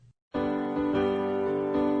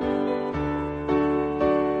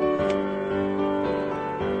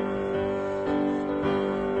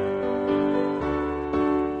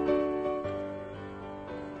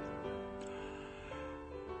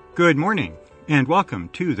Good morning, and welcome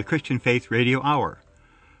to the Christian Faith Radio Hour.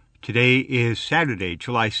 Today is Saturday,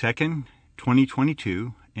 July 2nd,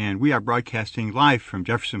 2022, and we are broadcasting live from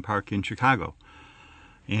Jefferson Park in Chicago.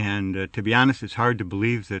 And to be honest, it's hard to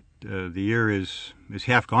believe that the year is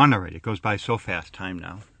half gone already. It goes by so fast, time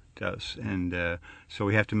now. It does. And so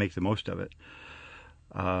we have to make the most of it.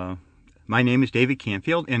 My name is David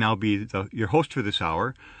Canfield, and I'll be your host for this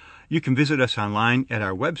hour. You can visit us online at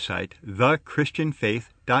our website,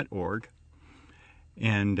 thechristianfaith.org.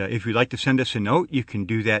 And if you'd like to send us a note, you can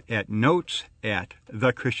do that at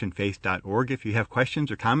notes@thechristianfaith.org if you have questions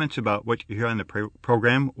or comments about what you hear on the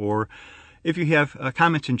program, or if you have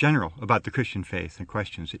comments in general about the Christian faith and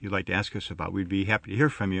questions that you'd like to ask us about. We'd be happy to hear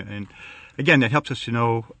from you. And again, that helps us to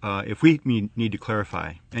know if we need to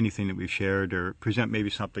clarify anything that we've shared or present maybe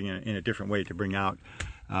something in a different way to bring out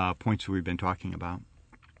points that we've been talking about.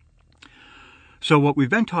 So what we've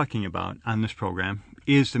been talking about on this program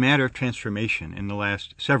is the matter of transformation in the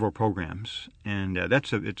last several programs, and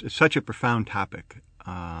it's such a profound topic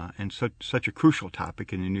and such a crucial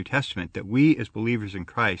topic in the New Testament that we as believers in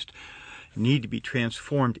Christ need to be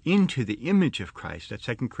transformed into the image of Christ. That's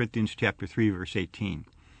 2 Corinthians chapter 3, verse 18.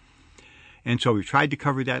 And so we've tried to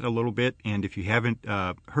cover that a little bit, and if you haven't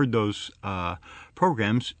heard those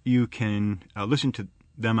programs, you can listen to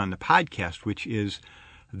them on the podcast, which is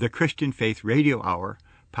the Christian Faith Radio Hour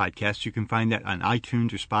podcast. You can find that on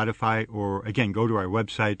iTunes or Spotify, or again, go to our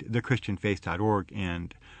website, thechristianfaith.org,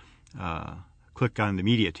 and click on the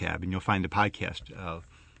media tab, and you'll find the podcast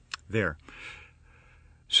there.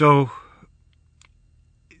 So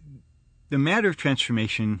the matter of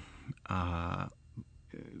transformation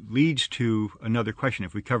leads to another question.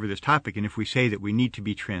 If we cover this topic, and if we say that we need to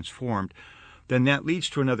be transformed, then that leads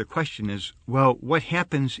to another question is, well, what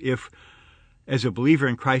happens if, as a believer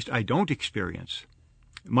in Christ, I don't experience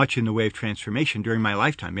much in the way of transformation during my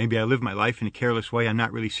lifetime? Maybe I live my life in a careless way. I'm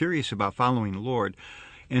not really serious about following the Lord.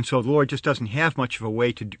 And so the Lord just doesn't have much of a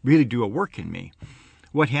way to really do a work in me.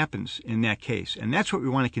 What happens in that case? And that's what we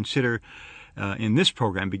want to consider in this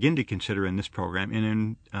program, begin to consider in this program,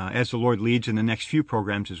 and as the Lord leads in the next few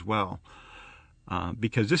programs as well.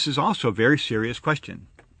 Because this is also a very serious question.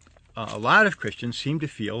 A lot of Christians seem to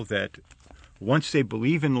feel that once they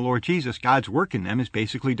believe in the Lord Jesus, God's work in them is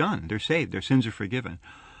basically done. They're saved. Their sins are forgiven.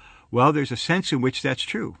 Well, there's a sense in which that's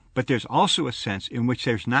true, but there's also a sense in which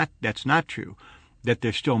that's not true, that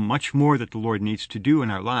there's still much more that the Lord needs to do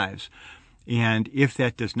in our lives. And if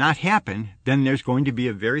that does not happen, then there's going to be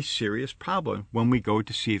a very serious problem when we go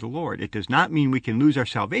to see the Lord. It does not mean we can lose our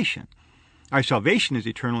salvation. Our salvation is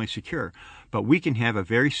eternally secure, but we can have a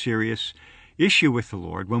very serious issue with the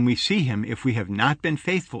Lord when we see Him if we have not been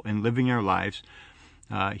faithful in living our lives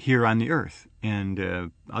here on the earth.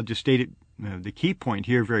 And I'll just state it. The key point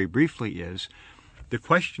here very briefly is, the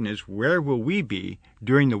question is, where will we be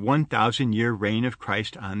during the 1,000-year reign of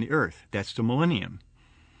Christ on the earth? That's the millennium.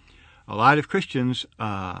 A lot of Christians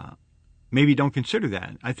maybe don't consider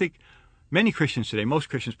that. I think many Christians today, most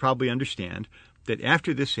Christians probably understand that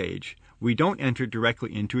after this age, we don't enter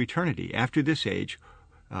directly into eternity. After this age,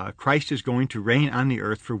 Christ is going to reign on the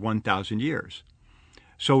earth for 1,000 years.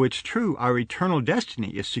 So it's true, our eternal destiny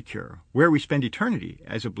is secure. Where we spend eternity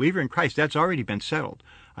as a believer in Christ, that's already been settled.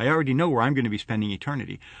 I already know where I'm going to be spending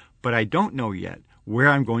eternity, but I don't know yet where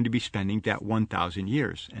I'm going to be spending that 1,000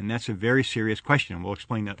 years. And that's a very serious question. We'll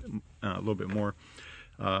explain that a little bit more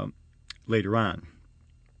later on.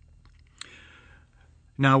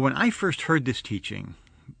 Now, when I first heard this teaching,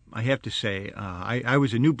 I have to say, I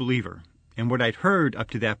was a new believer. And what I'd heard up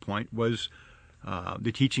to that point was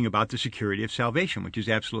the teaching about the security of salvation, which is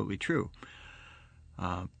absolutely true.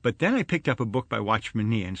 But then I picked up a book by Watchman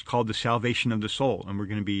Nee, and it's called The Salvation of the Soul. And we're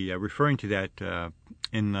going to be referring to that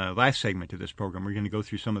in the last segment of this program. We're going to go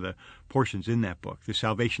through some of the portions in that book, The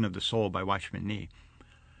Salvation of the Soul by Watchman Nee.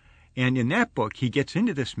 And in that book, he gets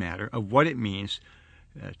into this matter of what it means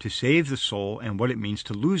to save the soul and what it means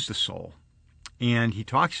to lose the soul. And he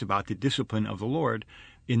talks about the discipline of the Lord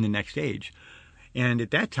in the next age. And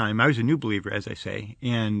at that time, I was a new believer, as I say,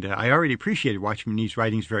 and I already appreciated Watchman Nee's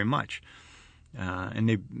writings very much. And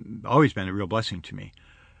they've always been a real blessing to me.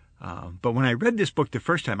 But when I read this book the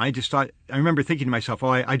first time, I remember thinking to myself,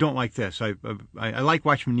 I don't like this. I like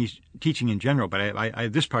Watchman Nee's teaching in general,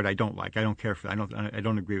 but this part I don't like. I don't care for it. I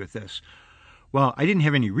don't agree with this. Well, I didn't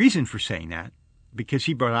have any reason for saying that, because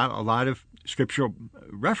he brought out a lot of scriptural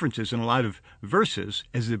references and a lot of verses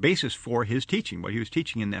as the basis for his teaching, what he was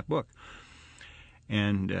teaching in that book.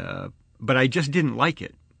 And but I just didn't like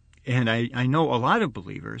it. And I know a lot of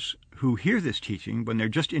believers who hear this teaching when they're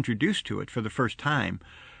just introduced to it for the first time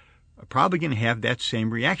are probably going to have that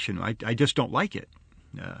same reaction. I just don't like it.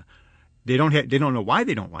 They don't know why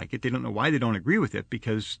they don't like it. They don't know why they don't agree with it,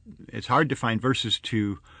 because it's hard to find verses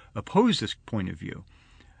to oppose this point of view.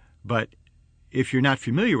 But if you're not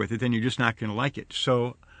familiar with it, then you're just not going to like it.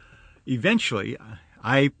 So eventually,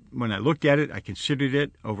 when I looked at it, I considered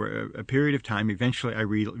it over a period of time. Eventually, I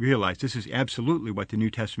realized this is absolutely what the New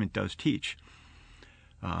Testament does teach.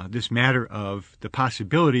 This matter of the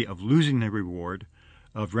possibility of losing the reward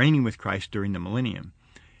of reigning with Christ during the millennium.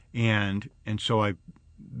 And so I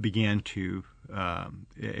began to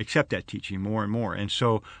accept that teaching more and more. And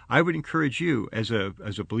so I would encourage you, as a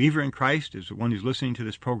believer in Christ, as one who's listening to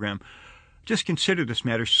this program, just consider this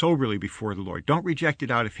matter soberly before the Lord. Don't reject it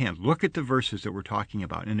out of hand. Look at the verses that we're talking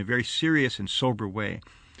about in a very serious and sober way.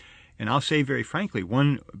 And I'll say very frankly,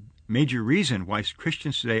 one major reason why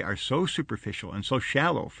Christians today are so superficial and so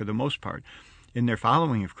shallow, for the most part, in their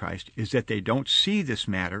following of Christ, is that they don't see this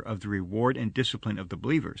matter of the reward and discipline of the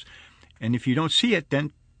believers. And if you don't see it,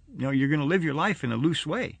 then you're going to live your life in a loose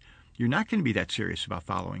way. You're not going to be that serious about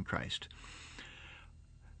following Christ.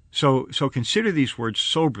 So consider these words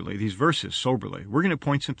soberly, these verses soberly. We're going to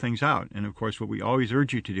point some things out. And of course, what we always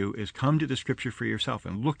urge you to do is come to the Scripture for yourself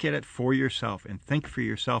and look at it for yourself and think for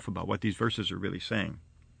yourself about what these verses are really saying.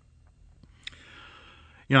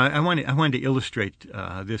 I wanted to illustrate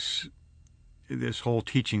this whole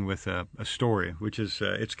teaching with a story, which is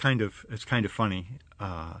it's kind of funny,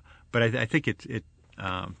 but I think it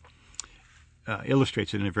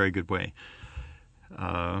illustrates it in a very good way.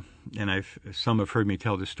 And some have heard me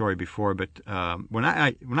tell this story before, but when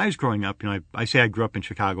I was growing up, I say I grew up in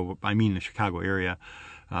Chicago. I mean the Chicago area,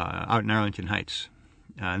 out in Arlington Heights,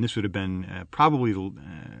 and this would have been probably it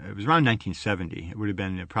was around 1970. It would have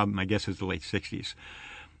been probably, my guess is, the late 60s.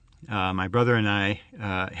 My brother and I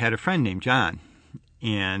had a friend named John,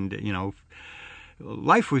 and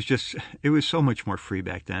life was it was so much more free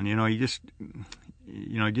back then.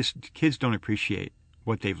 Kids don't appreciate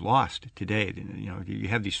what they've lost today. You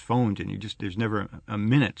have these phones, and there's never a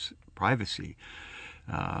minute's privacy,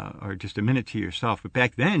 or just a minute to yourself. But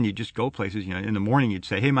back then, you just go places. In the morning, you'd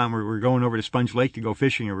say, "Hey, Mom, we're going over to Sponge Lake to go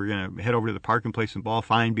fishing, or we're going to head over to the park and play some ball.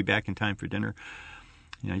 Fine, be back in time for dinner."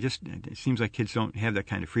 It seems like kids don't have that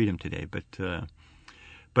kind of freedom today.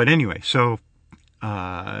 But anyway, so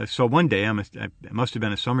one day, it must have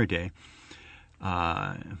been a summer day,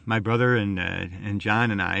 my brother and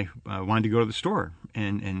John and I wanted to go to the store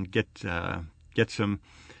and get some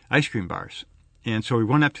ice cream bars. And so we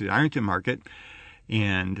went up to the Ironton Market,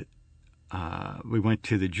 and we went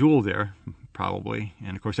to the Jewel there, probably.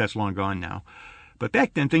 And of course, that's long gone now. But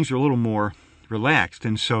back then, things were a little more relaxed.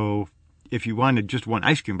 And so if you wanted just one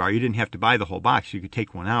ice cream bar, you didn't have to buy the whole box. You could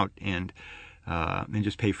take one out and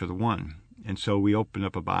just pay for the one. And so we opened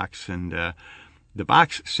up a box, and the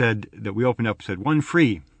box said that we opened up said one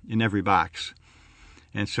free in every box.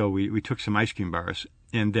 And so we took some ice cream bars,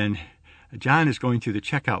 and then John is going through the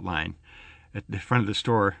checkout line at the front of the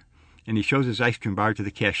store, and he shows his ice cream bar to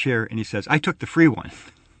the cashier, and he says, "I took the free one."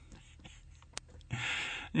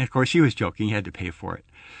 And of course, he was joking. He had to pay for it.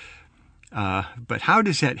 But how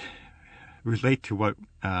does that relate to what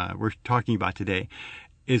we're talking about today?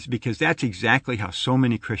 Is because that's exactly how so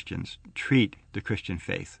many Christians treat the Christian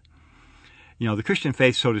faith. The Christian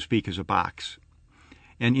faith, so to speak, is a box.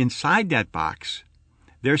 And inside that box,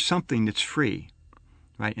 there's something that's free,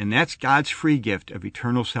 right? And that's God's free gift of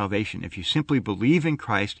eternal salvation. If you simply believe in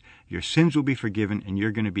Christ, your sins will be forgiven and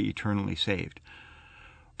you're going to be eternally saved.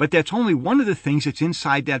 But that's only one of the things that's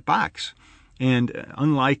inside that box. And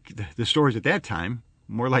unlike the stores at that time,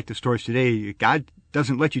 more like the stores today, God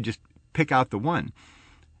doesn't let you just pick out the one.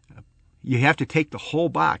 You have to take the whole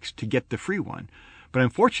box to get the free one. But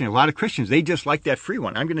unfortunately, a lot of Christians, they just like that free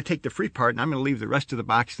one. I'm going to take the free part, and I'm going to leave the rest of the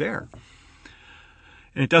box there.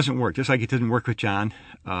 And it doesn't work. Just like it didn't work with John,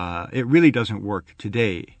 it really doesn't work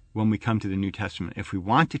today when we come to the New Testament. If we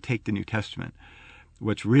want to take the New Testament,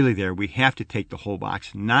 what's really there, we have to take the whole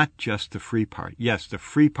box, not just the free part. Yes, the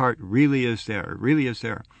free part really is there. It really is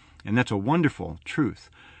there. And that's a wonderful truth.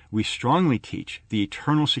 We strongly teach the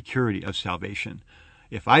eternal security of salvation.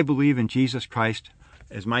 If I believe in Jesus Christ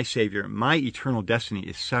as my Savior, my eternal destiny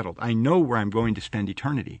is settled. I know where I'm going to spend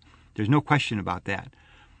eternity. There's no question about that.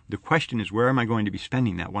 The question is, where am I going to be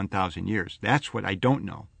spending that 1,000 years? That's what I don't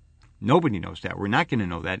know. Nobody knows that. We're not going to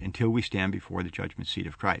know that until we stand before the judgment seat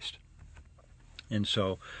of Christ. And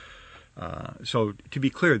so to be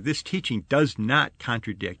clear, this teaching does not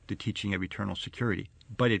contradict the teaching of eternal security,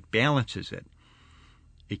 but it balances it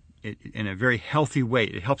in a very healthy way.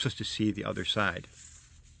 It helps us to see the other side.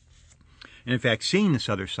 And in fact, seeing this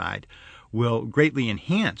other side will greatly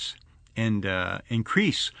enhance and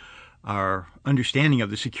increase our understanding of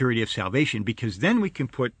the security of salvation, because then we can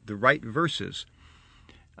put the right verses,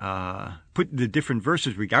 put the different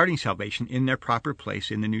verses regarding salvation in their proper place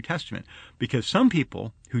in the New Testament. Because some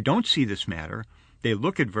people who don't see this matter, they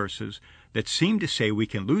look at verses that seem to say we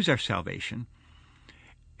can lose our salvation,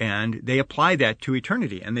 and they apply that to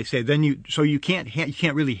eternity, and they say then you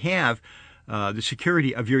can't really have the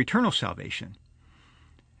security of your eternal salvation.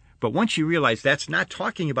 But once you realize that's not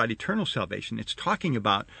talking about eternal salvation, it's talking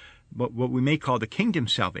about what we may call the kingdom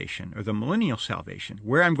salvation or the millennial salvation,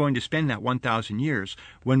 where I'm going to spend that 1,000 years.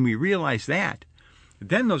 When we realize that,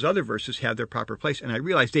 then those other verses have their proper place, and I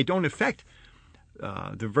realize they don't affect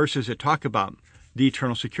the verses that talk about the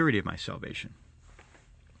eternal security of my salvation.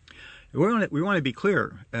 We want to be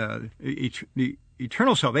clear. The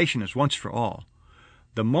eternal salvation is once for all.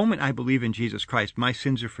 The moment I believe in Jesus Christ, my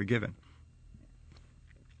sins are forgiven.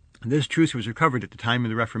 This truth was recovered at the time of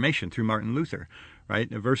the Reformation through Martin Luther, right?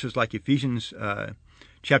 Verses like Ephesians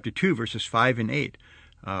chapter 2, verses 5 and 8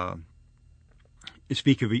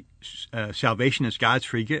 speak of salvation as God's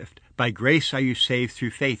free gift. By grace are you saved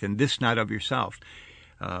through faith, and this not of yourself.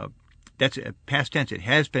 That's a past tense. It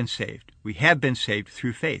has been saved. We have been saved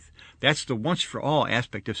through faith. That's the once-for-all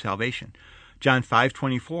aspect of salvation. John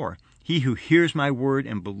 5:24. He who hears my word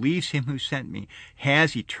and believes him who sent me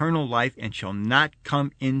has eternal life and shall not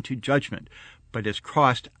come into judgment, but has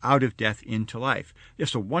crossed out of death into life.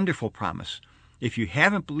 It's a wonderful promise. If you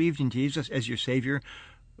haven't believed in Jesus as your Savior,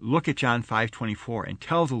 look at John 5:24 and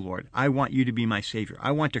tell the Lord, I want you to be my Savior.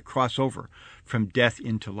 I want to cross over from death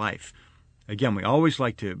into life. Again, we always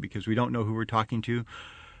like to, because we don't know who we're talking to,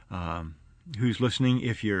 who's listening.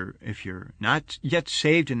 If you're not yet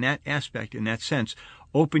saved in that aspect, in that sense,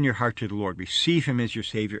 open your heart to the Lord. Receive him as your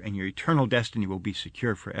Savior, and your eternal destiny will be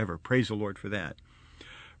secure forever. Praise the Lord for that.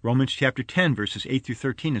 Romans chapter 10, verses 8 through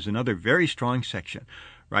 13 is another very strong section,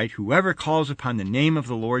 right? Whoever calls upon the name of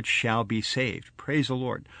the Lord shall be saved. Praise the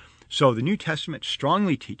Lord. So the New Testament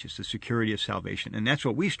strongly teaches the security of salvation, and that's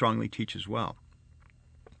what we strongly teach as well.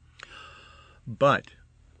 But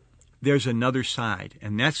there's another side,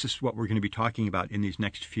 and that's just what we're going to be talking about in these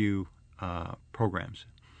next few programs,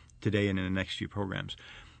 today and in the next few programs.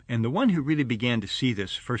 And the one who really began to see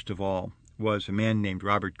this, first of all, was a man named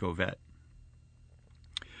Robert Govet.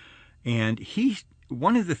 And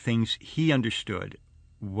one of the things he understood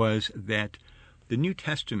was that the New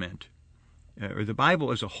Testament, or the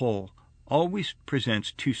Bible as a whole, always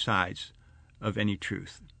presents two sides of any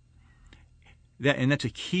truth. And that's a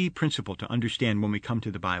key principle to understand when we come to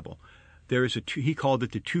the Bible. There is he called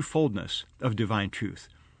it the twofoldness of divine truth.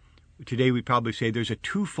 Today we probably say there's a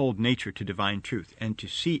twofold nature to divine truth. And to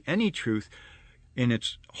see any truth in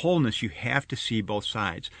its wholeness, you have to see both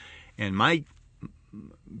sides. And my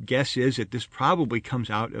guess is that this probably comes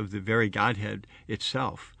out of the very Godhead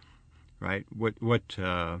itself, right?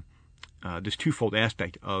 This twofold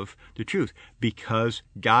aspect of the truth, because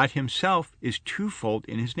God himself is twofold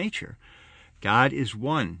in his nature. God is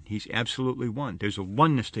one. He's absolutely one. There's a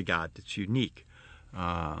oneness to God that's unique.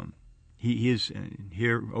 He is,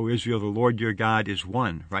 hear, O Israel, the Lord your God is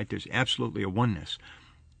one, right? There's absolutely a oneness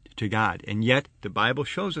to God. And yet the Bible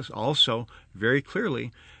shows us also very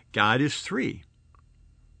clearly God is three.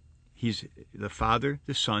 He's the Father,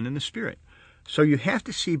 the Son, and the Spirit. So you have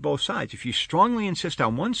to see both sides. If you strongly insist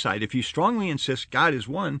on one side, if you strongly insist God is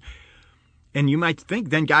one, and you might think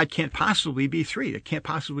then God can't possibly be three. It can't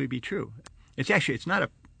possibly be true. It's not a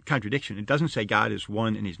contradiction. It doesn't say God is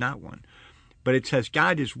one and he's not one. But it says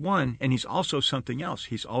God is one and he's also something else.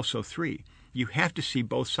 He's also three. You have to see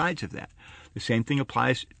both sides of that. The same thing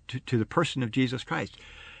applies to the person of Jesus Christ.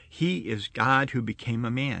 He is God who became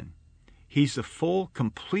a man. He's the full,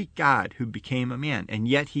 complete God who became a man, and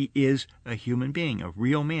yet he is a human being, a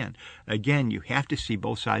real man. Again, you have to see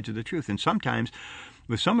both sides of the truth. And sometimes,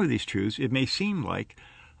 with some of these truths, it may seem like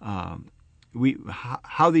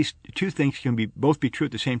how these two things can both be true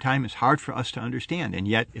at the same time is hard for us to understand, and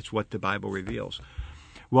yet it's what the Bible reveals.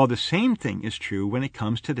 Well, the same thing is true when it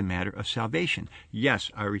comes to the matter of salvation.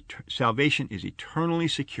 Yes, our salvation is eternally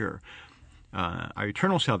secure. Our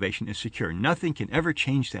eternal salvation is secure. Nothing can ever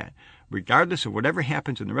change that. Regardless of whatever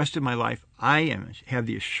happens in the rest of my life, I have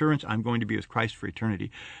the assurance I'm going to be with Christ for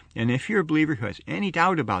eternity. And if you're a believer who has any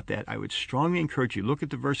doubt about that, I would strongly encourage you, look at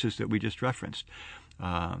the verses that we just referenced.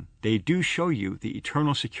 They do show you the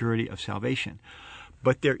eternal security of salvation.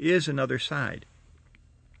 But there is another side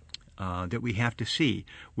that we have to see,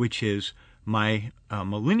 which is my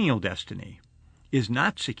millennial destiny is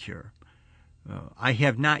not secure. I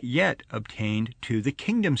have not yet obtained to the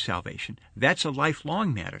kingdom salvation. That's a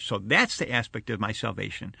lifelong matter. So that's the aspect of my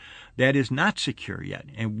salvation that is not secure yet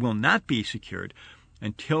and will not be secured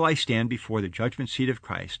until I stand before the judgment seat of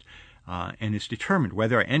Christ, and it's determined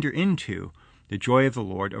whether I enter into the joy of the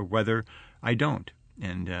Lord or whether I don't.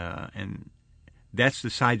 And that's the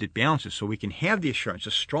side that balances. So we can have the assurance,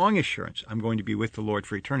 a strong assurance, I'm going to be with the Lord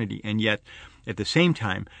for eternity, and yet at the same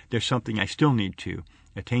time, there's something I still need to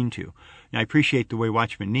attain to. Now, I appreciate the way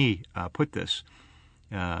Watchman Nee put this,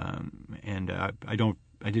 and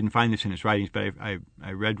I didn't find this in his writings, but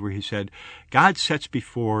I read where he said, God sets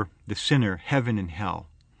before the sinner heaven and hell.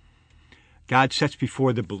 God sets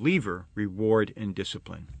before the believer reward and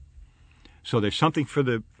discipline. So there's something for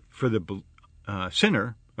the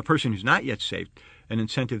sinner, a person who's not yet saved, an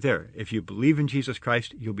incentive there. If you believe in Jesus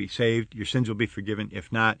Christ, you'll be saved, your sins will be forgiven.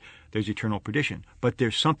 If not, there's eternal perdition. But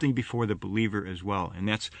there's something before the believer as well, and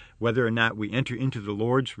that's whether or not we enter into the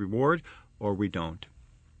Lord's reward or we don't.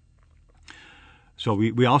 So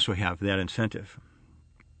we also have that incentive.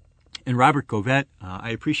 And Robert Govett,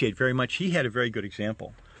 I appreciate very much. He had a very good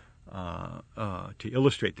example to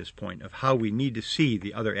illustrate this point of how we need to see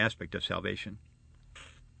the other aspect of salvation.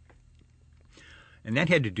 And that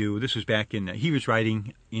had to do, this was back in, he was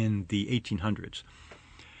writing in the 1800s.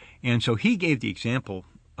 And so he gave the example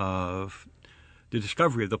of the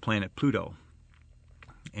discovery of the planet Pluto.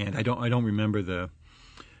 And I don't remember the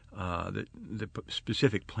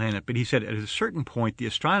specific planet, but he said at a certain point the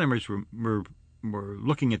astronomers were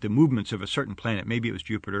looking at the movements of a certain planet. Maybe it was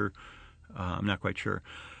Jupiter, I'm not quite sure.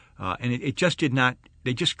 And it just did not,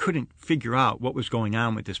 they just couldn't figure out what was going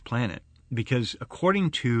on with this planet. Because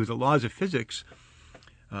according to the laws of physics,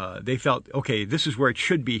 they felt, okay, this is where it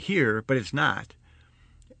should be here, but it's not.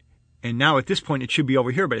 And now at this point it should be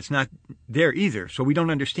over here, but it's not there either. So we don't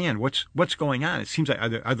understand what's going on. It seems like,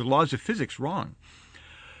 are the laws of physics wrong?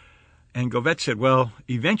 And Govett said, well,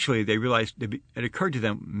 eventually they realized, it occurred to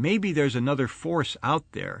them, maybe there's another force out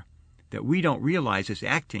there that we don't realize is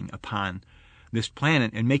acting upon this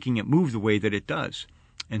planet and making it move the way that it does.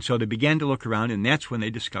 And so they began to look around, and that's when they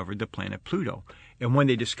discovered the planet Pluto. And when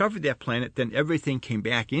they discovered that planet, then everything came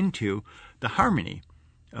back into the harmony.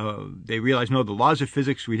 They realized, no, the laws of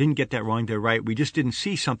physics, we didn't get that wrong, they're right. We just didn't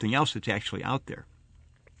see something else that's actually out there.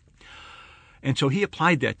 And so he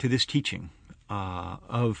applied that to this teaching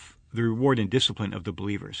of the reward and discipline of the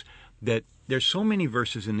believers. That there's so many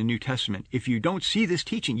verses in the New Testament, if you don't see this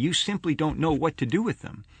teaching, you simply don't know what to do with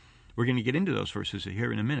them. We're going to get into those verses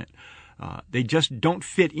here in a minute. They just don't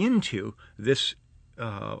fit into this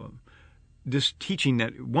this teaching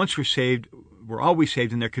that once we're saved, we're always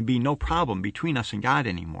saved, and there can be no problem between us and God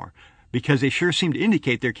anymore, because they sure seem to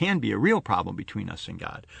indicate there can be a real problem between us and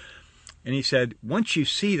God. And he said, once you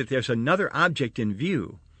see that there's another object in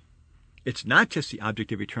view, it's not just the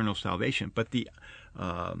object of eternal salvation, but the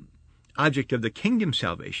object of the kingdom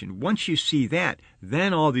salvation. Once you see that,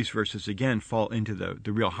 then all these verses again fall into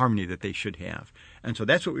the real harmony that they should have. And so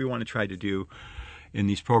that's what we want to try to do in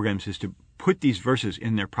these programs, is to put these verses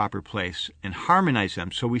in their proper place and harmonize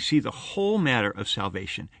them so we see the whole matter of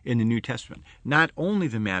salvation in the New Testament, not only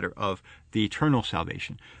the matter of the eternal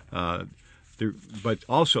salvation, but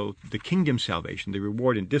also the kingdom salvation, the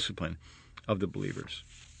reward and discipline of the believers.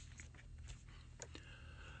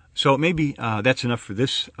 So maybe that's enough for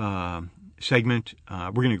this segment.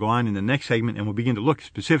 We're going to go on in the next segment, and we'll begin to look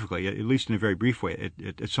specifically, at least in a very brief way,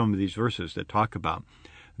 at some of these verses that talk about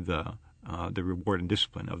the reward and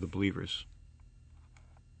discipline of the believers.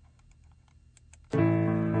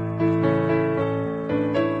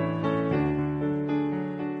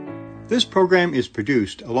 This program is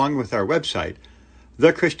produced along with our website,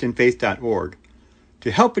 thechristianfaith.org,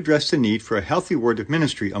 to help address the need for a healthy word of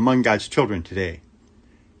ministry among God's children today.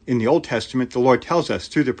 In the Old Testament, the Lord tells us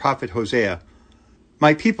through the prophet Hosea,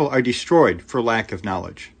 "My people are destroyed for lack of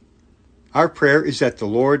knowledge." Our prayer is that the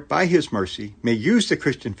Lord, by His mercy, may use the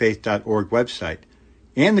ChristianFaith.org website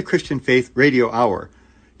and the Christian Faith Radio Hour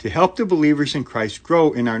to help the believers in Christ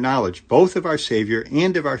grow in our knowledge both of our Savior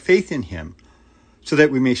and of our faith in Him, so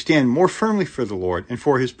that we may stand more firmly for the Lord and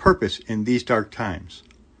for His purpose in these dark times.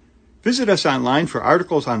 Visit us online for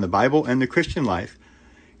articles on the Bible and the Christian life,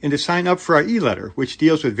 and to sign up for our e-letter, which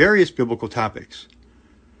deals with various biblical topics.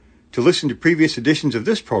 To listen to previous editions of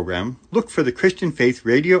this program, look for the Christian Faith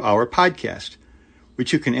Radio Hour podcast,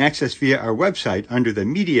 which you can access via our website under the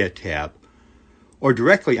Media tab, or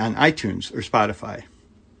directly on iTunes or Spotify.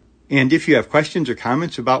 And if you have questions or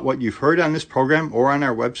comments about what you've heard on this program or on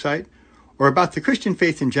our website, or about the Christian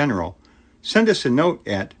faith in general, send us a note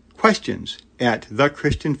at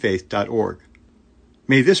questions@thechristianfaith.org.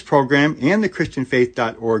 May this program and the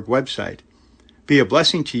ChristianFaith.org website be a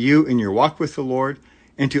blessing to you in your walk with the Lord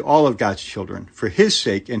and to all of God's children, for His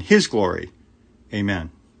sake and His glory. Amen.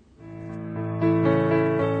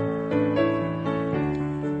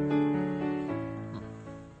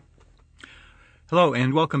 Hello,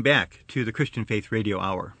 and welcome back to the Christian Faith Radio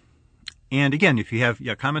Hour. And again, if you have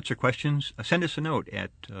comments or questions, send us a note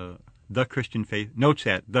at notes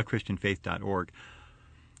at thechristianfaith.org.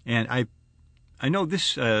 And I know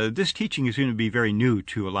this teaching is going to be very new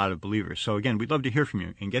to a lot of believers. So again, we'd love to hear from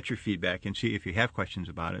you and get your feedback and see if you have questions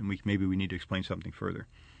about it, and maybe we need to explain something further.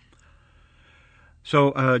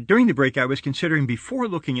 So during the break, I was considering, before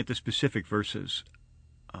looking at the specific verses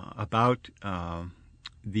about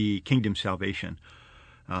the kingdom salvation,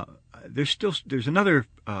 there's another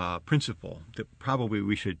principle that probably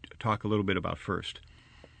we should talk a little bit about first.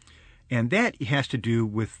 And that has to do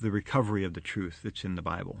with the recovery of the truth that's in the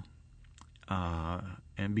Bible.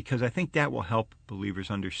 And because I think that will help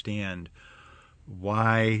believers understand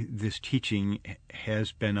why this teaching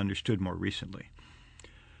has been understood more recently.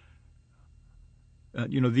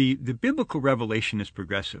 The biblical revelation is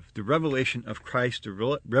progressive. The revelation of Christ,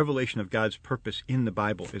 the revelation of God's purpose in the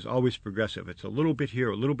Bible is always progressive. It's a little bit here,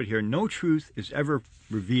 a little bit here. No truth is ever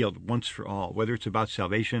revealed once for all, whether it's about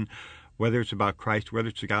salvation, whether it's about Christ, whether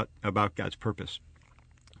it's about God's purpose.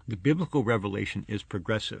 The biblical revelation is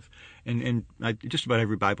progressive. And just about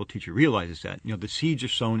every Bible teacher realizes that. The seeds are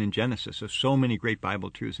sown in Genesis of so many great Bible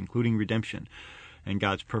truths, including redemption and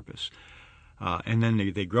God's purpose. And then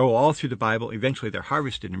they grow all through the Bible. Eventually they're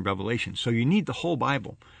harvested in Revelation. So you need the whole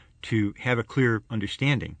Bible to have a clear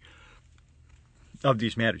understanding of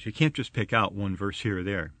these matters. You can't just pick out one verse here or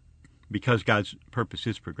there, because God's purpose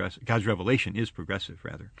is progressive. God's revelation is progressive,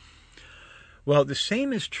 rather. Well, the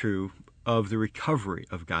same is true of the recovery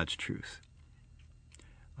of God's truth.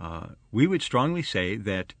 We would strongly say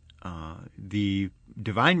that the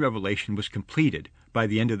divine revelation was completed by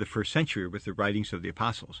the end of the first century with the writings of the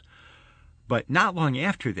apostles. But not long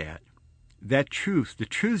after that, the truths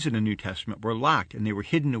in the New Testament were locked, and they were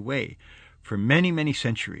hidden away for many, many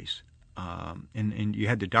centuries. And you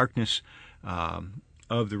had the darkness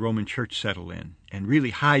of the Roman Church settle in and really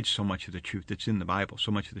hide so much of the truth that's in the Bible,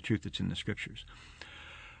 so much of the truth that's in the Scriptures.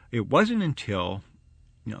 It wasn't until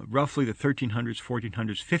roughly the 1300s,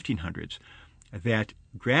 1400s, 1500s that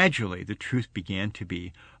gradually the truth began to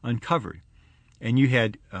be uncovered. And you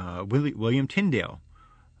had William Tyndale,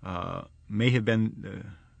 may have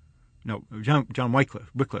been, John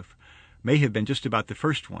Wycliffe may have been just about the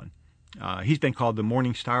first one. He's been called the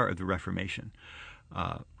morning star of the Reformation.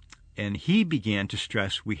 And he began to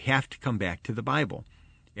stress we have to come back to the Bible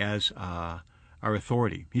as our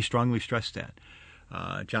authority. He strongly stressed that.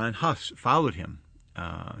 John Huss followed him.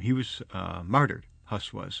 He was martyred,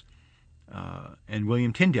 Huss was. And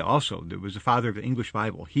William Tyndale also, that was the father of the English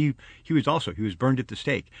Bible. He was burned at the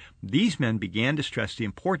stake. These men began to stress the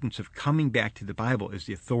importance of coming back to the Bible as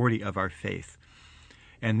the authority of our faith.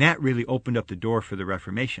 And that really opened up the door for the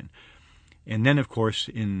Reformation. And then, of course,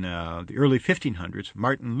 in the early 1500s,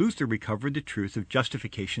 Martin Luther recovered the truth of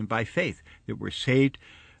justification by faith, that we're saved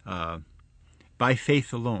by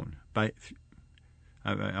faith alone.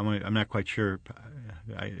 I'm not quite sure.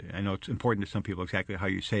 I know it's important to some people exactly how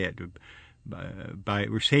you say it.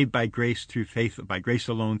 We're saved by grace through faith, by grace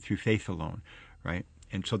alone through faith alone, right?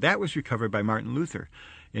 And so that was recovered by Martin Luther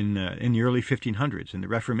in the early 1500s in the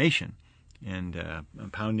Reformation, and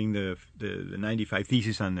pounding the 95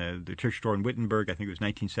 Theses on the church door in Wittenberg. I think it was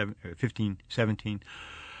 1517.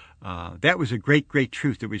 That was a great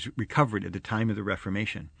truth that was recovered at the time of the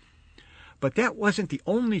Reformation. But that wasn't the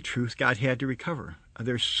only truth God had to recover.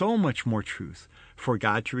 There's so much more truth for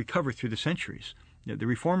God to recover through the centuries. The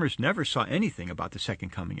Reformers never saw anything about the second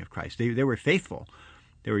coming of Christ. They were faithful.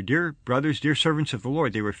 They were dear brothers, dear servants of the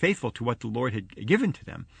Lord. They were faithful to what the Lord had given to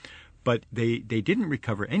them. But they didn't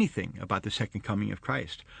recover anything about the second coming of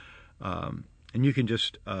Christ. And you can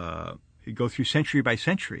just go through century by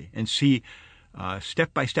century and see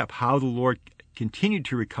step by step how the Lord continued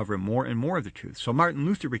to recover more and more of the truth. So Martin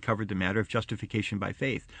Luther recovered the matter of justification by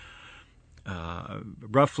faith.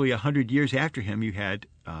 Roughly 100 years after him, you had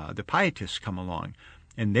the Pietists come along,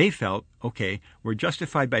 and they felt, okay, we're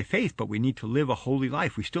justified by faith, but we need to live a holy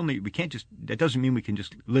life. That doesn't mean we can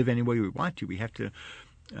just live any way we want to. We have to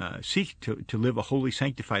seek to live a holy,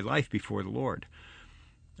 sanctified life before the Lord.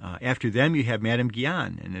 After them, you have Madame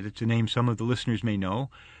Guyon, and it's a name some of the listeners may know.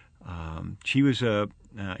 She was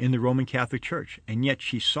in the Roman Catholic Church, and yet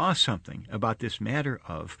she saw something about this matter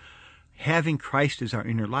of having Christ as our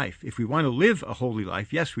inner life. If we want to live a holy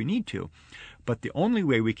life, yes, we need to. But the only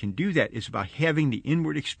way we can do that is about having the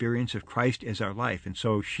inward experience of Christ as our life. And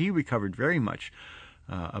so she recovered very much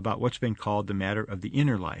about what's been called the matter of the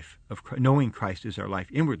inner life, of knowing Christ as our life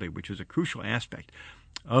inwardly, which is a crucial aspect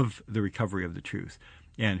of the recovery of the truth.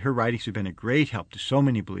 And her writings have been a great help to so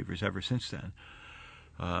many believers ever since then.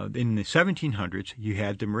 In the 1700s, you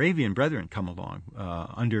had the Moravian Brethren come along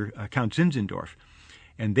under Count Zinzendorf,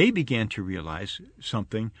 and they began to realize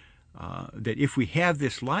something, that if we have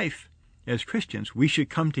this life as Christians, we should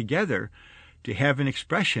come together to have an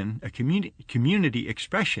expression, a community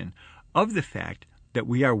expression of the fact that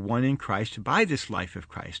we are one in Christ by this life of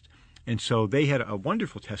Christ. And so they had a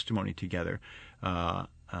wonderful testimony together in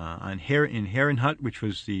Herrenhut, which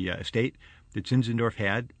was the estate that Zinzendorf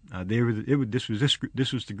had. This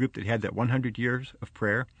was the group that had that 100 years of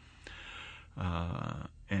prayer, and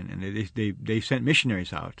they sent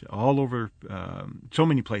missionaries out all over so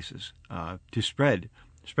many places to spread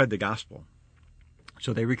the gospel.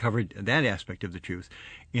 So they recovered that aspect of the truth.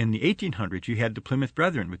 In the 1800s, you had the Plymouth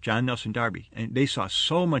Brethren with John Nelson Darby, and they saw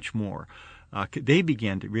so much more. They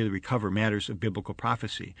began to really recover matters of biblical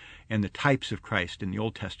prophecy and the types of Christ in the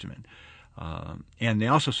Old Testament. And they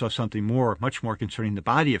also saw something much more concerning the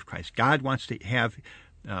body of Christ. God wants to have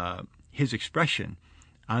his expression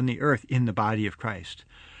on the earth in the body of Christ.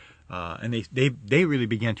 And they really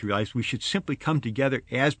began to realize we should simply come together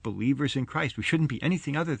as believers in Christ. We shouldn't be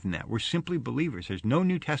anything other than that. We're simply believers. There's no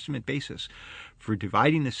New Testament basis for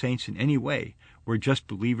dividing the saints in any way. We're just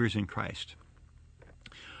believers in Christ.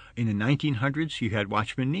 In the 1900s, you had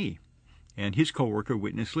Watchman Nee and his co-worker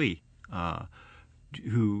Witness Lee,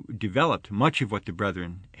 who developed much of what the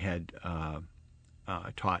Brethren had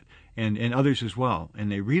taught, and others as well.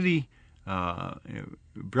 And they really,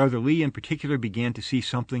 Brother Lee in particular, began to see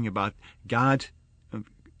something about God's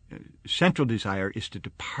central desire is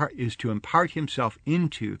to impart himself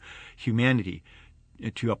into humanity,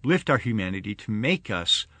 to uplift our humanity, to make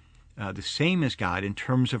us the same as God in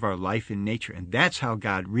terms of our life and nature. And that's how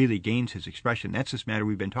God really gains his expression. That's this matter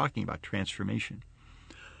we've been talking about, transformation.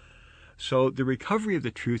 So the recovery of the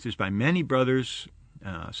truth is by many brothers,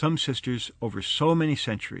 some sisters, over so many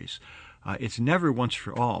centuries. It's never once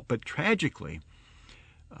for all. But tragically,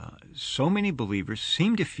 so many believers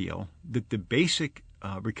seem to feel that the basic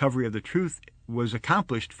recovery of the truth was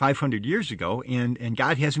accomplished 500 years ago, and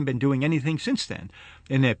God hasn't been doing anything since then.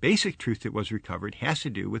 And that basic truth that was recovered has to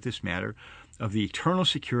do with this matter of the eternal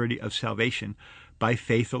security of salvation by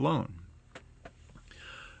faith alone.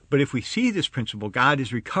 But if we see this principle, God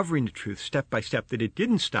is recovering the truth step by step, that it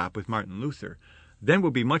didn't stop with Martin Luther, then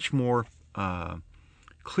we'll be much more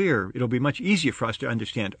clear. It'll be much easier for us to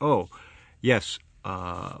understand, yes,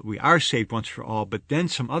 we are saved once for all, but then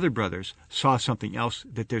some other brothers saw something else,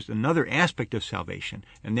 that there's another aspect of salvation,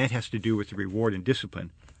 and that has to do with the reward and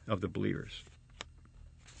discipline of the believers.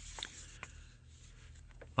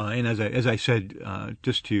 And as I said,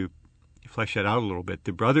 just to flesh that out a little bit,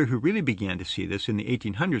 the brother who really began to see this in the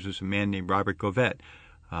 1800s was a man named Robert Govet,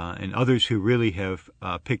 and others who really have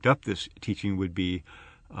picked up this teaching would be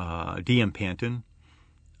D.M. Panton.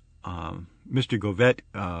 Mr. Govet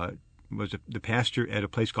was the pastor at a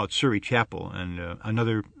place called Surrey Chapel, and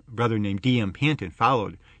another brother named D.M. Panton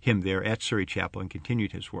followed him there at Surrey Chapel and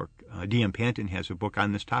continued his work. D.M. Panton has a book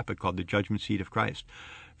on this topic called The Judgment Seat of Christ.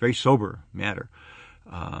 Very sober matter.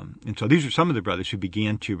 And so these are some of the brothers who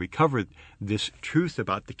began to recover this truth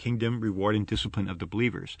about the kingdom, reward, and discipline of the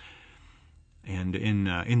believers. And in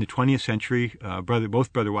the 20th century,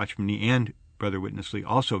 both Brother Watchman Nee and Brother Witness Lee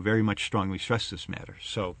also very much strongly stressed this matter.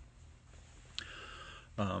 So,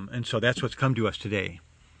 and so that's what's come to us today.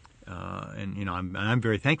 And I'm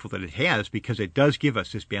very thankful that it has, because it does give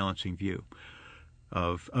us this balancing view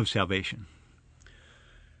of salvation.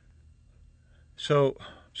 So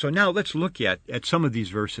now let's look at some of these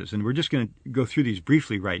verses, and we're just going to go through these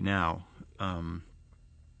briefly right now,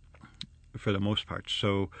 for the most part.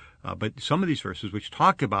 So, but some of these verses which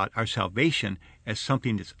talk about our salvation as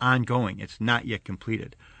something that's ongoing, it's not yet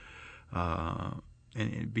completed,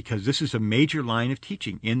 and because this is a major line of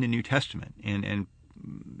teaching in the New Testament, and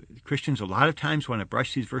Christians a lot of times want to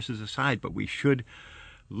brush these verses aside, but we should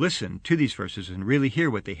listen to these verses and really hear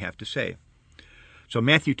what they have to say. So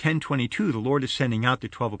Matthew 10:22, the Lord is sending out the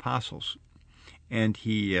 12 apostles, and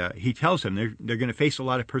he tells them they're going to face a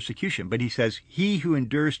lot of persecution, but he says, "He who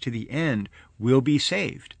endures to the end will be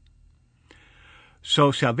saved."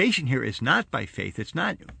 So salvation here is not by faith. It's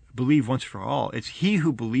not believe once for all. It's he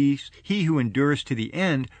who believes, he who endures to the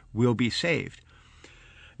end will be saved.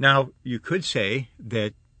 Now, you could say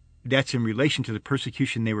that that's in relation to the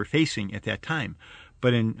persecution they were facing at that time,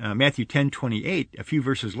 but in Matthew 10:28, a few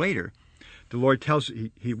verses later, the Lord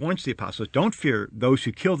he warns the apostles, don't fear those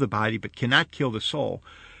who kill the body but cannot kill the soul.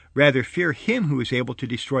 Rather, fear him who is able to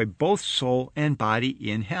destroy both soul and body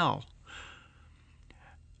in hell.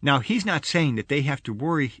 Now, he's not saying that they have to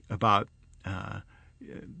worry about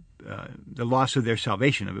the loss of their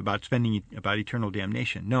salvation, about eternal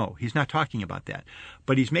damnation. No, he's not talking about that.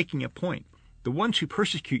 But he's making a point. The ones who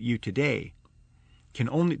persecute you today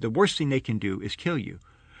the worst thing they can do is kill you.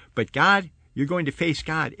 But God, you're going to face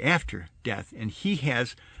God after death, and he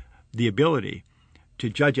has the ability to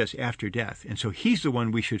judge us after death. And so he's the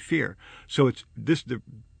one we should fear. So it's the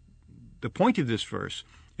point of this verse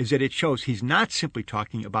is that it shows he's not simply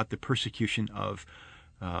talking about the persecution of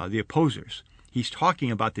the opposers. He's talking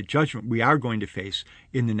about the judgment we are going to face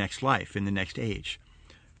in the next life, in the next age.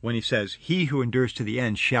 When he says, he who endures to the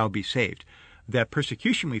end shall be saved. That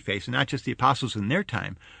persecution we face, and not just the apostles in their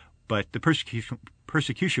time, but the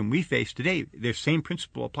persecution we face today, the same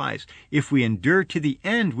principle applies. If we endure to the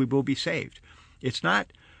end, we will be saved. It's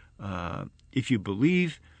not if you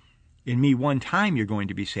believe in me one time, you're going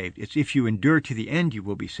to be saved. It's if you endure to the end, you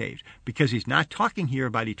will be saved. Because he's not talking here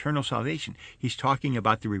about eternal salvation. He's talking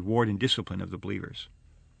about the reward and discipline of the believers.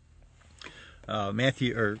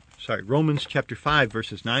 Romans chapter 5,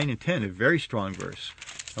 verses 9 and 10, a very strong verse.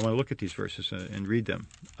 I want to look at these verses and read them.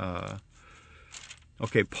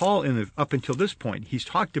 Paul, up until this point, he's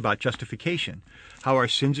talked about justification, how our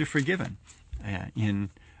sins are forgiven in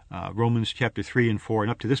Romans chapter 3 and 4,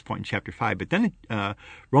 and up to this point in chapter 5. But then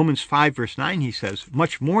Romans 5, verse 9, he says,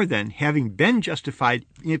 much more than, having been justified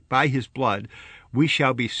by his blood, we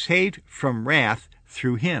shall be saved from wrath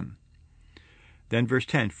through him. Then verse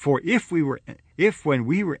 10, for if when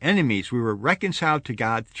we were enemies we were reconciled to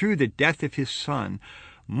God through the death of his Son,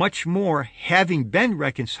 much more, having been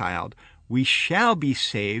reconciled, we shall be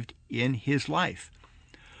saved in his life.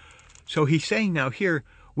 So he's saying now here,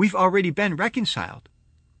 we've already been reconciled,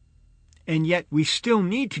 and yet we still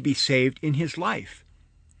need to be saved in his life.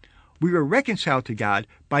 We were reconciled to God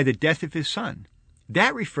by the death of his Son.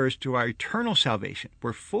 That refers to our eternal salvation.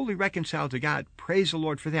 We're fully reconciled to God. Praise the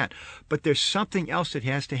Lord for that. But there's something else that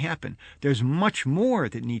has to happen. There's much more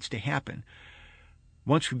that needs to happen.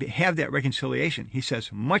 Once we have that reconciliation, he says,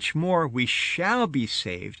 much more we shall be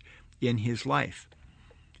saved in his life.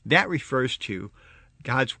 That refers to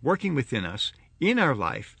God's working within us in our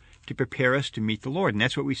life to prepare us to meet the Lord. And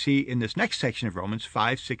that's what we see in this next section of Romans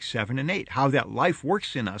 5, 6, 7, and 8, how that life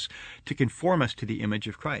works in us to conform us to the image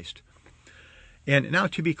of Christ. And now,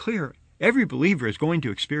 to be clear, every believer is going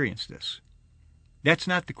to experience this. That's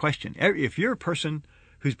not the question. If you're a person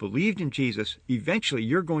who's believed in Jesus, eventually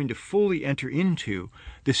you're going to fully enter into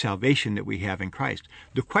the salvation that we have in Christ.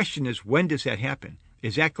 The question is, when does that happen?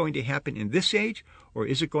 Is that going to happen in this age, or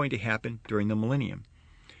is it going to happen during the millennium?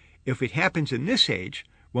 If it happens in this age,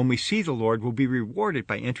 when we see the Lord, we'll be rewarded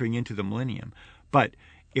by entering into the millennium. But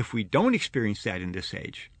if we don't experience that in this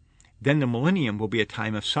age, then the millennium will be a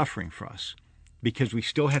time of suffering for us, because we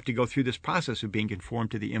still have to go through this process of being conformed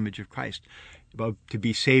to the image of Christ, to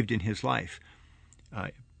be saved in his life.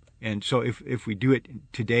 And so if we do it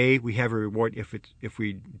today, we have a reward. If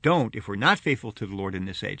we don't, if we're not faithful to the Lord in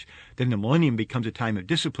this age, then the millennium becomes a time of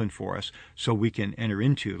discipline for us so we can enter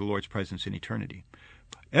into the Lord's presence in eternity.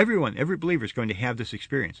 Every believer is going to have this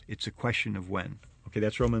experience. It's a question of when. Okay,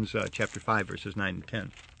 that's Romans chapter 5, verses 9 and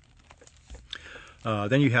 10.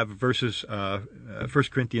 Then you have verses 1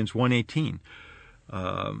 Corinthians 1:18.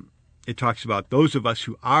 It talks about those of us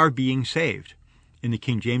who are being saved. In the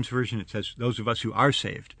King James Version, it says those of us who are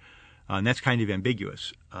saved. And that's kind of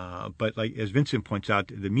ambiguous. But like as Vincent points out,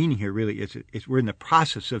 the meaning here really is we're in the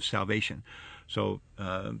process of salvation. So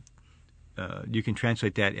you can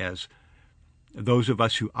translate that as those of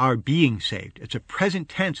us who are being saved. It's a present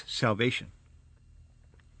tense salvation.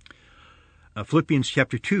 Philippians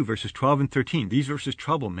chapter 2, verses 12 and 13. These verses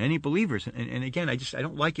trouble many believers. And again, I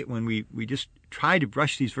don't like it when we just try to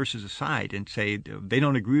brush these verses aside and say they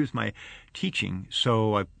don't agree with my teaching,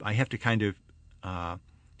 so I have to kind of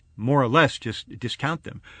more or less just discount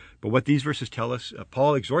them. But what these verses tell us,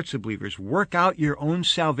 Paul exhorts the believers, work out your own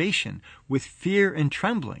salvation with fear and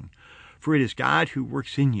trembling, for it is God who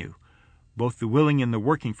works in you, both the willing and the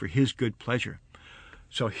working for his good pleasure.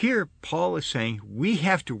 So here Paul is saying we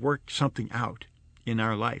have to work something out in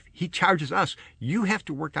our life. He charges us, you have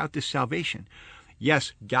to work out this salvation.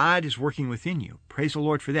 Yes, God is working within you. Praise the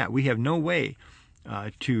Lord for that. We have no way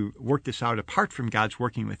to work this out apart from God's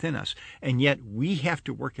working within us. And yet we have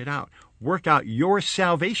to work it out. Work out your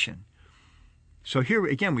salvation. So here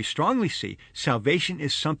again, we strongly see salvation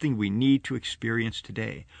is something we need to experience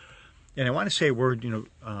today. And I want to say a word,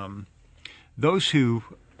 those who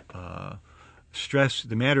stress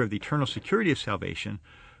the matter of the eternal security of salvation,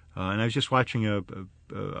 and I was just watching a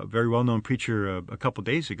very well-known preacher a couple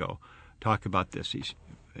days ago talk about this.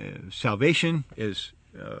 Salvation is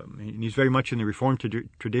and he's very much in the Reformed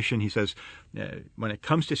tradition. He says, when it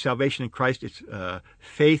comes to salvation in Christ, it's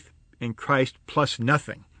faith in Christ plus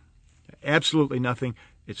nothing. Absolutely nothing.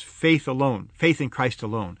 It's faith alone, faith in Christ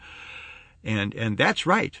alone. And that's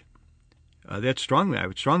right. I would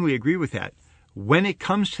strongly agree with that when it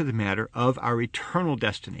comes to the matter of our eternal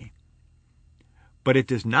destiny. But it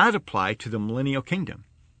does not apply to the millennial kingdom.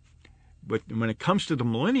 But when it comes to the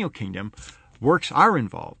millennial kingdom, works are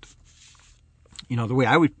involved. The way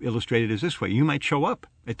I would illustrate it is this way. You might show up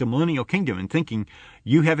at the millennial kingdom and thinking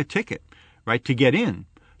you have a ticket, right, to get in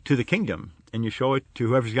to the kingdom. And you show it to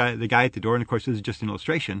whoever's the guy at the door. And, of course, this is just an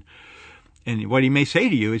illustration. And what he may say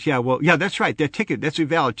to you is, yeah, that's right. That ticket, that's a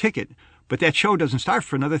valid ticket. But that show doesn't start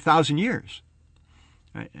for another 1,000 years.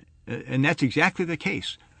 Right? And that's exactly the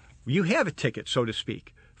case. You have a ticket, so to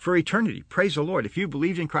speak, for eternity. Praise the Lord. If you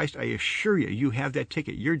believed in Christ, I assure you, you have that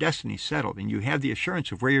ticket. Your destiny's settled, and you have the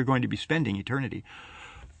assurance of where you're going to be spending eternity.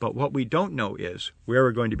 But what we don't know is where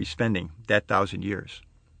we're going to be spending that 1,000 years.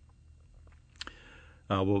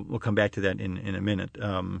 We'll come back to that in a minute.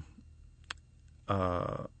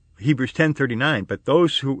 Hebrews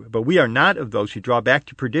 10:39. But we are not of those who draw back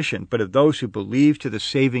to perdition, but of those who believe to the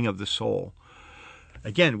saving of the soul.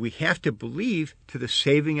 Again, we have to believe to the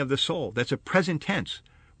saving of the soul. That's a present tense.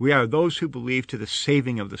 We are those who believe to the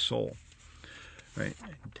saving of the soul. Right.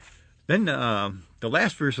 Then the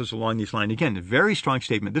last verses along these lines, again, a very strong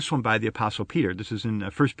statement. This one by the Apostle Peter. This is in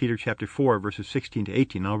 1 Peter chapter 4, verses 16 to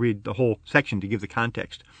 18. I'll read the whole section to give the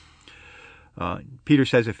context. Peter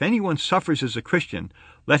says, if anyone suffers as a Christian,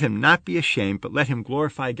 let him not be ashamed, but let him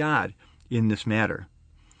glorify God in this matter.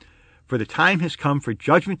 For the time has come for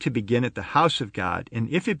judgment to begin at the house of God, and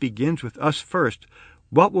if it begins with us first,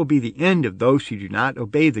 what will be the end of those who do not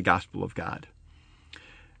obey the gospel of God?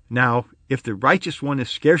 Now, if the righteous one is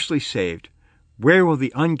scarcely saved, where will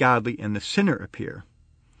the ungodly and the sinner appear?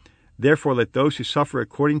 Therefore let those who suffer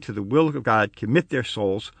according to the will of God commit their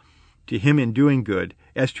souls to him in doing good,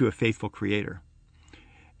 as to a faithful Creator.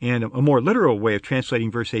 And a more literal way of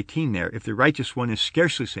translating verse 18 there, if the righteous one is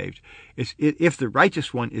scarcely saved, is if the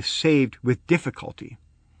righteous one is saved with difficulty.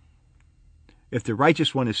 If the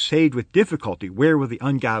righteous one is saved with difficulty, where will the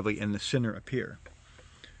ungodly and the sinner appear?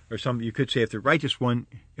 Or you could say if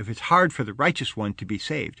it's hard for the righteous one to be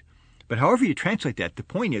saved. But however you translate that, the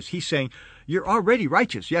point is he's saying you're already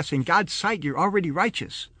righteous. Yes, in God's sight, you're already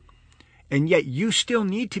righteous. And yet you still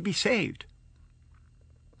need to be saved.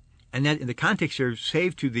 And that in the context here,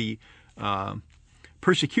 saved to the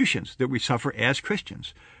persecutions that we suffer as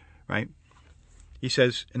Christians, right? He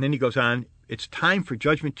says, and then he goes on, it's time for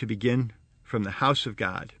judgment to begin from the house of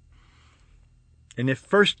God. And if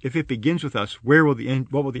it begins with us, what will the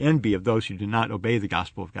end be of those who do not obey the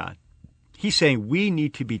gospel of God? He's saying we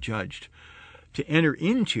need to be judged, to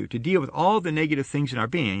deal with all the negative things in our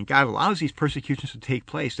being. And God allows these persecutions to take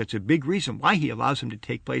place. That's a big reason why he allows them to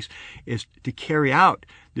take place, is to carry out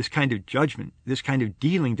this kind of judgment, this kind of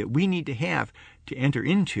dealing that we need to have to enter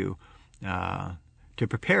into, to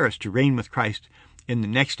prepare us to reign with Christ in the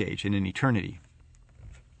next age and in eternity.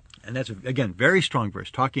 And that's, again, very strong verse,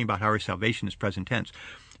 talking about how our salvation is present tense.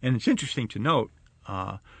 And it's interesting to note,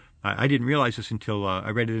 I didn't realize this until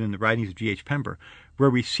I read it in the writings of G.H. Pember,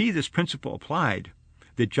 where we see this principle applied,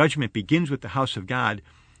 that judgment begins with the house of God,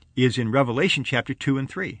 is in Revelation chapter 2 and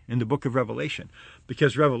 3, in the book of Revelation.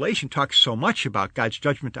 Because Revelation talks so much about God's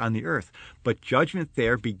judgment on the earth, but judgment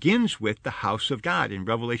there begins with the house of God in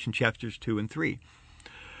Revelation chapters 2 and 3.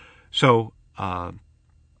 So,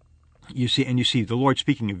 you see the Lord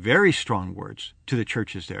speaking very strong words to the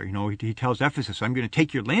churches there. He tells Ephesus, I'm going to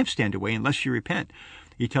take your lampstand away unless you repent.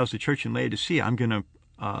 He tells the church in Laodicea, I'm going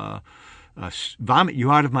to vomit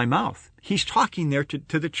you out of my mouth. He's talking there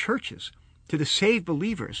to the churches, to the saved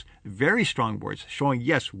believers. Very strong words, showing,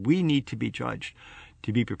 yes, we need to be judged,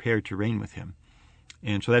 to be prepared to reign with him.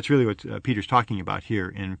 And so that's really what Peter's talking about here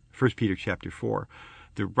in 1 Peter chapter 4.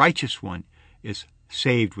 The righteous one is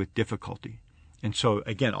saved with difficulty. And so,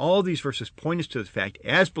 again, all these verses point us to the fact,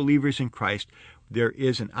 as believers in Christ, there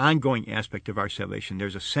is an ongoing aspect of our salvation.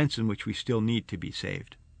 There's a sense in which we still need to be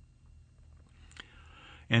saved.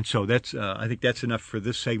 And so that's, I think that's enough for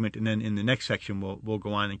this segment. And then in the next section, we'll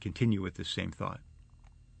go on and continue with this same thought.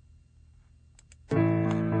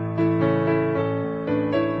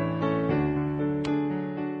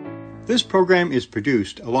 This program is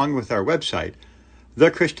produced along with our website,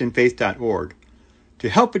 thechristianfaith.org, to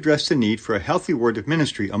help address the need for a healthy word of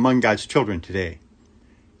ministry among God's children today.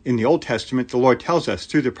 In the Old Testament, the Lord tells us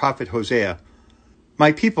through the prophet Hosea,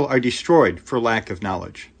 "My people are destroyed for lack of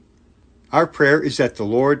knowledge." Our prayer is that the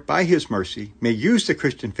Lord, by his mercy, may use the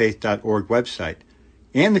ChristianFaith.org website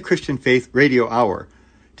and the Christian Faith Radio Hour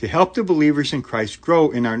to help the believers in Christ grow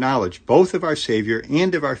in our knowledge both of our Savior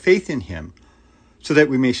and of our faith in Him, so that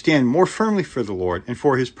we may stand more firmly for the Lord and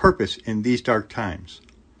for His purpose in these dark times.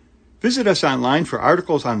 Visit us online for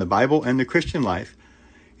articles on the Bible and the Christian life,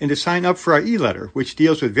 and to sign up for our e-letter, which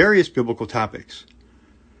deals with various biblical topics.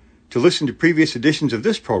 To listen to previous editions of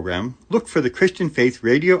this program, look for the Christian Faith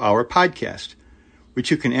Radio Hour podcast, which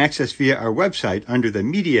you can access via our website under the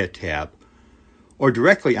Media tab, or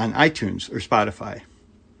directly on iTunes or Spotify.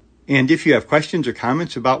 And if you have questions or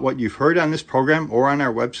comments about what you've heard on this program or on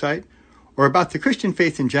our website, or about the Christian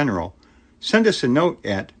faith in general, send us a note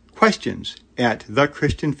at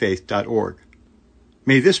questions@thechristianfaith.org.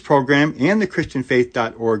 May this program and the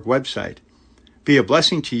christianfaith.org website be a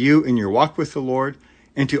blessing to you in your walk with the Lord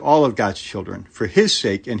and to all of God's children, for His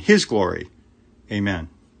sake and His glory. Amen.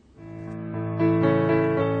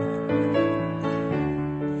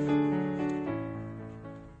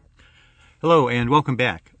 Hello, and welcome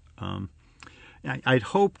back. I'd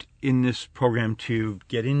hoped in this program to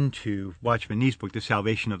get into Watchman Nee's book, The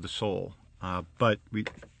Salvation of the Soul, but we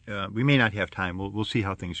may not have time. We'll see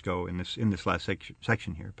how things go in this last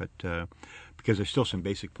section here, but because there's still some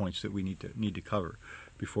basic points that we need to cover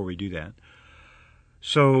before we do that.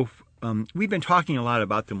 So we've been talking a lot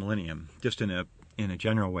about the millennium, just in a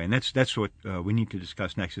general way, and that's what we need to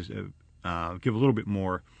discuss next. Is give a little bit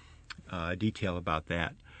more detail about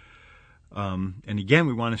that. And again,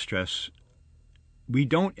 we want to stress, we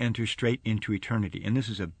don't enter straight into eternity. And this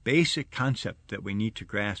is a basic concept that we need to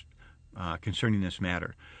grasp concerning this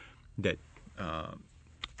matter. That,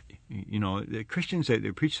 the Christians, they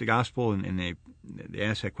preach the gospel and they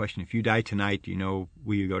ask that question, if you die tonight, will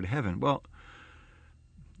you go to heaven? Well,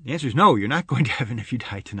 the answer is no, you're not going to heaven if you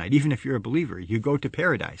die tonight. Even if you're a believer, you go to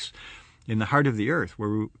paradise in the heart of the earth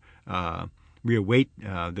where we await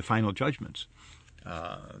the final judgments.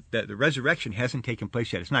 That the resurrection hasn't taken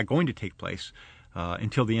place yet. It's not going to take place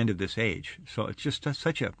until the end of this age. So it's just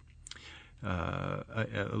such a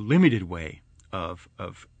limited way of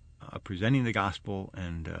presenting the gospel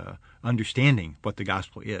and understanding what the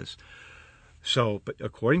gospel is. So, but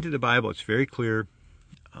according to the Bible, it's very clear.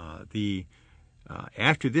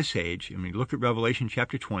 After this age, look at Revelation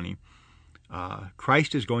chapter 20.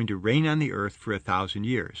 Christ is going to reign on the earth for 1,000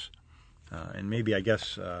 years, and maybe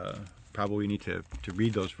probably we need to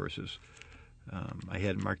read those verses. I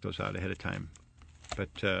hadn't marked those out ahead of time. But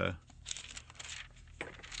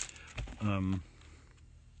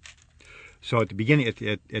so at the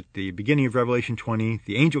beginning of Revelation 20,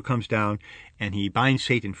 the angel comes down and he binds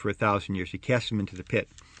Satan for 1,000 years. He casts him into the pit.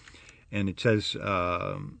 And it says,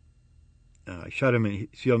 shut him and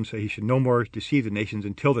seal him so he should no more deceive the nations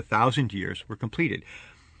until the 1,000 years were completed.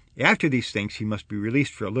 After these things he must be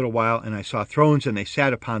released for a little while, and I saw thrones and they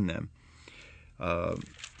sat upon them.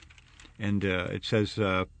 It says,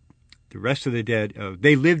 the rest of the dead,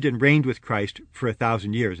 they lived and reigned with Christ for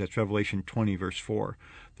 1,000 years. That's Revelation 20, verse 4.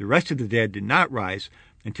 The rest of the dead did not rise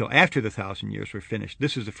until after the 1,000 years were finished.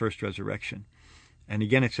 This is the first resurrection. And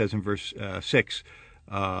again it says in verse 6,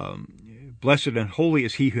 blessed and holy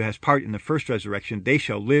is he who has part in the first resurrection. They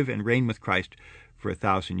shall live and reign with Christ for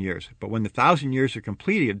 1,000 years. But when the 1,000 years are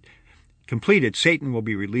completed, Satan will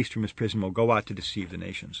be released from his prison, will go out to deceive the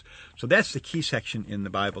nations. So that's the key section in the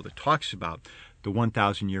Bible that talks about the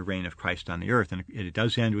 1,000-year reign of Christ on the earth. And it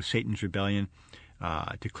does end with Satan's rebellion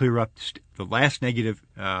to clear up the last negative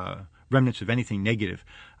remnants of anything negative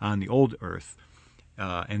on the old earth.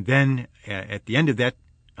 And then at the end of that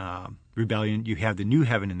rebellion, you have the new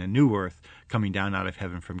heaven and the new earth coming down out of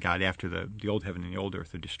heaven from God after the old heaven and the old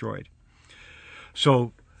earth are destroyed.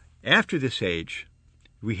 So after this age,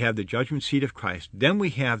 we have the judgment seat of Christ. Then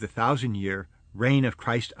we have the 1,000-year reign of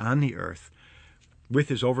Christ on the earth with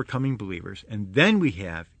his overcoming believers. And then we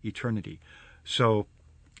have eternity. So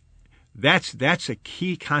that's a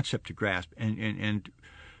key concept to grasp and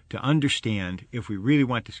to understand if we really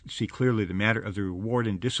want to see clearly the matter of the reward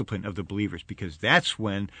and discipline of the believers, because that's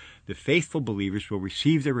when the faithful believers will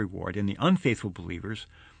receive their reward and the unfaithful believers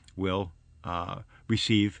will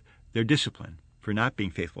receive their discipline for not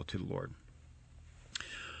being faithful to the Lord.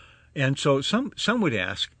 And so some would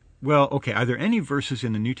ask, well, okay, are there any verses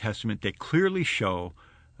in the New Testament that clearly show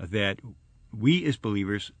that we as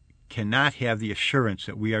believers cannot have the assurance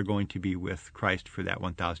that we are going to be with Christ for that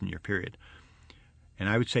 1,000-year period? And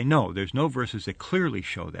I would say no, there's no verses that clearly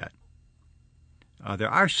show that. There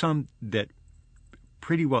are some that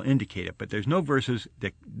pretty well indicate it, but there's no verses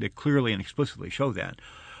that clearly and explicitly show that.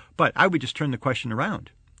 But I would just turn the question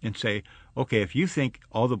around and say, okay, if you think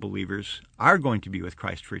all the believers are going to be with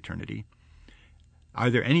Christ for eternity, are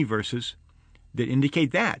there any verses that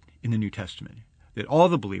indicate that in the New Testament? that all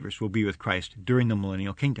the believers will be with Christ during the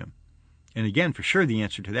millennial kingdom? And again, for sure, the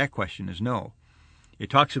answer to that question is no. It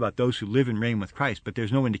talks about those who live and reign with Christ, but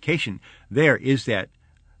there's no indication there. Is that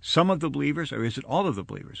some of the believers, or is it all of the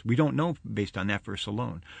believers? We don't know based on that verse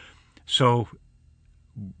alone. So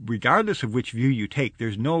regardless of which view you take,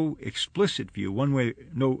 there's no explicit view, one way,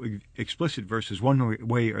 no explicit verses one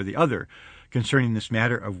way or the other concerning this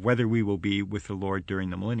matter of whether we will be with the Lord during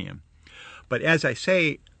the millennium. But as I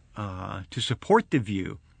say, to support the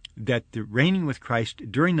view that the reigning with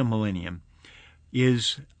Christ during the millennium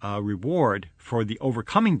is a reward for the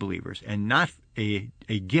overcoming believers and not a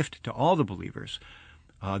gift to all the believers,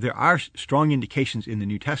 there are strong indications in the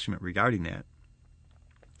New Testament regarding that.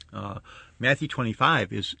 Matthew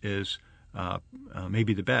 25 is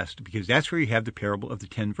maybe the best, because that's where you have the parable of the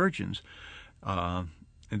 10 virgins, the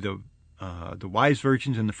wise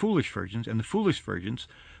virgins and the foolish virgins, and the foolish virgins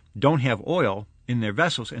don't have oil in their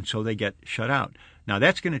vessels, and so they get shut out. Now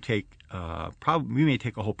that's going to take we may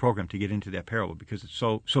take a whole program to get into that parable because it's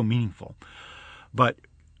so meaningful. But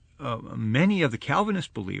many of the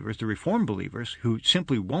Calvinist believers, the Reformed believers, who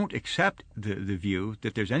simply won't accept the view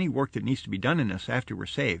that there's any work that needs to be done in us after we're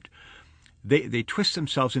saved, they twist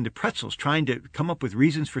themselves into pretzels trying to come up with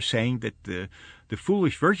reasons for saying that the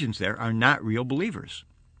foolish virgins there are not real believers.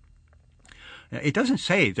 It doesn't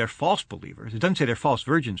say they're false believers. It doesn't say they're false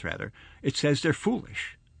virgins, rather. It says they're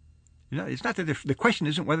foolish. It's not that the question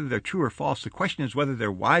isn't whether they're true or false. The question is whether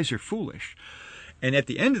they're wise or foolish. And at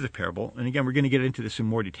the end of the parable, and again, we're going to get into this in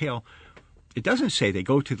more detail, it doesn't say they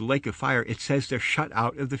go to the lake of fire. It says they're shut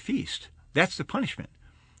out of the feast. That's the punishment.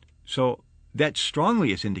 So that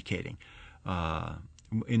strongly is indicating,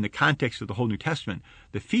 in the context of the whole New Testament,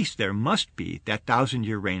 the feast there must be that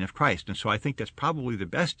 1,000-year reign of Christ. And so I think that's probably the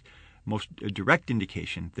best, most direct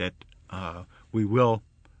indication that we will,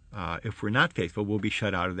 if we're not faithful, we'll be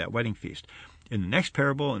shut out of that wedding feast. In the next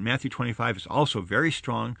parable, in Matthew 25, is also very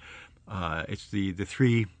strong. It's the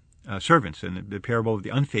three servants, and the parable of the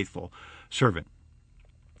unfaithful servant.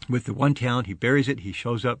 With the 1 talent, he buries it. He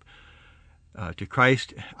shows up to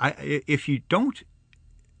Christ. If you don't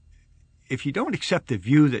accept the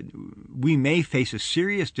view that we may face a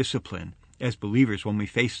serious discipline as believers when we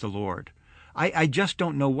face the Lord, I just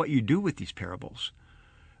don't know what you do with these parables.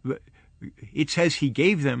 It says he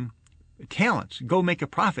gave them talents. Go make a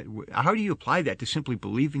profit. How do you apply that to simply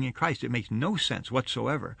believing in Christ? It makes no sense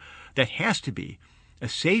whatsoever. That has to be a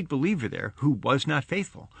saved believer there who was not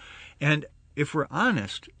faithful. And if we're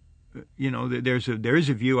honest, there is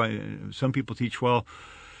a view. Some people teach, well,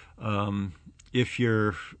 if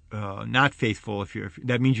you're not faithful,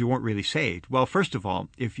 that means you weren't really saved. Well, first of all,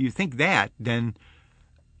 if you think that, then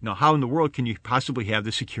how in the world can you possibly have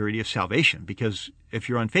the security of salvation? Because if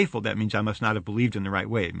you're unfaithful, that means I must not have believed in the right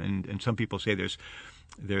way. And some people say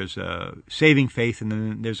there's saving faith, and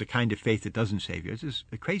then there's a kind of faith that doesn't save you. It's just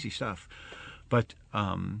crazy stuff. But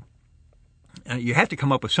you have to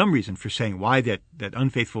come up with some reason for saying why that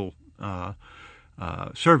unfaithful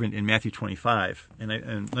servant in Matthew 25,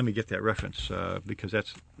 and let me get that reference because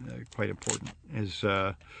that's quite important. Is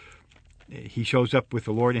he shows up with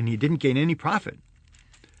the Lord and he didn't gain any profit.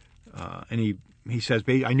 And he says,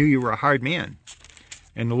 I knew you were a hard man.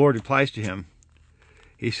 And the Lord replies to him.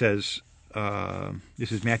 He says,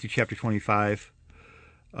 this is Matthew chapter 25.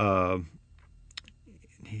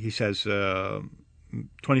 He says,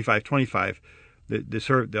 25,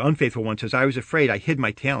 the unfaithful one says, I was afraid, I hid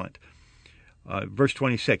my talent. Verse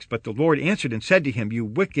 26, but the Lord answered and said to him, you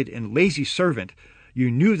wicked and lazy servant,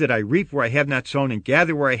 you knew that I reap where I have not sown and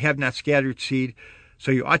gather where I have not scattered seed.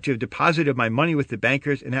 So you ought to have deposited my money with the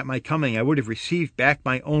bankers, and at my coming I would have received back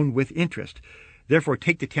my own with interest. Therefore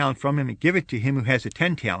take the talent from him and give it to him who has the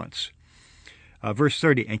 10 talents. Verse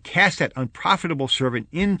 30, and cast that unprofitable servant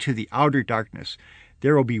into the outer darkness.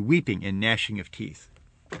 There will be weeping and gnashing of teeth.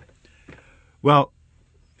 Well,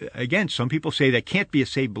 again, some people say that can't be a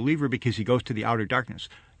saved believer because he goes to the outer darkness.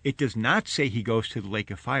 It does not say he goes to the lake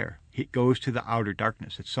of fire. He goes to the outer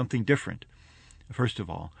darkness. It's something different, first of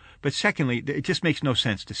all. But secondly, it just makes no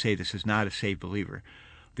sense to say this is not a saved believer.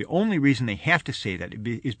 The only reason they have to say that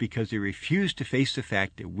is because they refuse to face the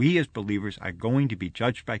fact that we as believers are going to be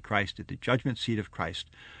judged by Christ at the judgment seat of Christ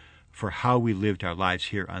for how we lived our lives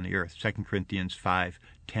here on the earth. 2 Corinthians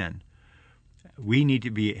 5:10. We need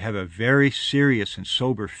to have a very serious and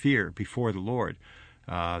sober fear before the Lord,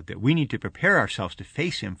 that we need to prepare ourselves to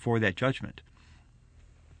face him for that judgment.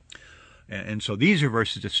 And so these are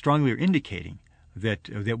verses that strongly are indicating that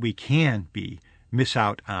we can miss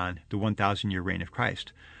out on the 1,000-year reign of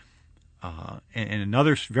Christ. And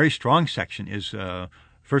another very strong section is 1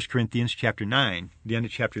 1 Corinthians chapter 9, the end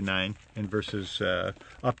of chapter 9, and verses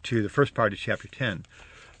up to the first part of chapter 10.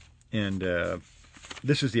 And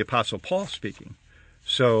this is the Apostle Paul speaking.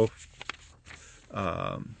 So,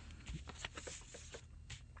 well,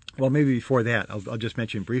 maybe before that, I'll just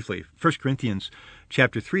mention briefly 1 Corinthians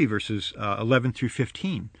chapter 3, verses 11 through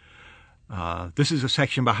 15. This is a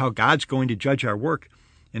section about how God's going to judge our work,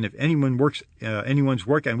 and if anyone's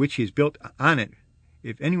work on which he has built on it,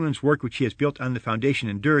 if anyone's work which he has built on the foundation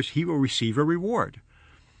endures, he will receive a reward.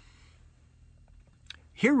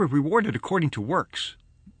 Here we're rewarded according to works.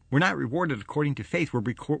 We're not rewarded according to faith. We're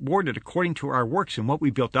rewarded according to our works and what we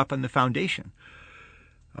built up on the foundation.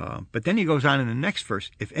 But then he goes on in the next verse,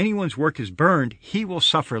 if anyone's work is burned, he will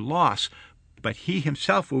suffer loss, but he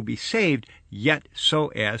himself will be saved, yet so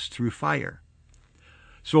as through fire.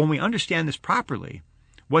 So when we understand this properly,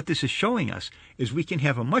 what this is showing us is we can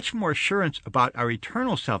have a much more assurance about our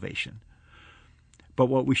eternal salvation. But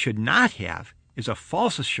what we should not have is a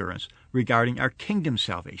false assurance regarding our kingdom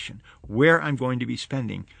salvation, where I'm going to be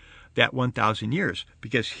spending that 1,000 years.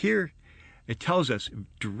 Because here it tells us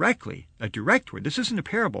directly, a direct word. This isn't a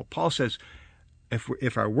parable. Paul says,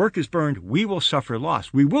 if our work is burned, we will suffer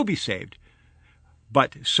loss. We will be saved,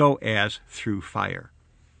 but so as through fire.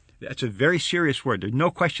 That's a very serious word. There's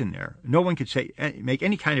no question there. No one could make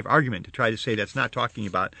any kind of argument to try to say that's not talking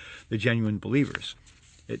about the genuine believers,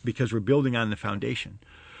 because we're building on the foundation.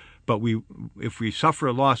 But if we suffer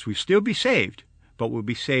a loss, we still be saved, but we'll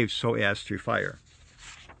be saved so as through fire.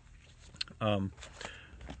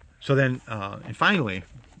 So then, and finally,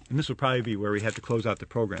 and this will probably be where we have to close out the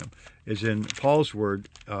program, is in Paul's word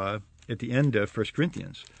at the end of 1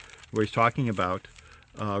 Corinthians, where he's talking about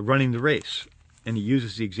running the race. And he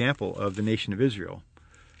uses the example of the nation of Israel.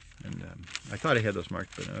 And I thought I had those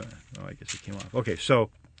marked, but I guess it came off. Okay, so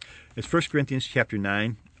it's 1 Corinthians chapter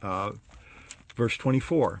 9, verse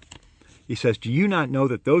 24. He says, do you not know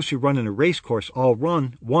that those who run in a race course all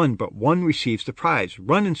run one, but one receives the prize?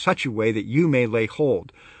 Run in such a way that you may lay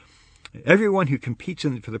hold. Everyone who competes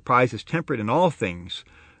for the prize is temperate in all things.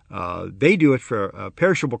 They do it for a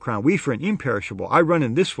perishable crown, we for an imperishable. I run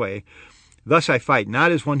in this way. Thus I fight,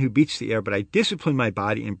 not as one who beats the air, but I discipline my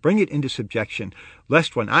body and bring it into subjection,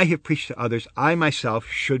 lest when I have preached to others, I myself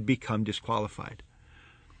should become disqualified.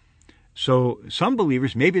 So some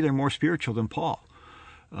believers, maybe they're more spiritual than Paul.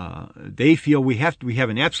 They feel we have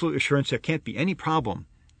an absolute assurance there can't be any problem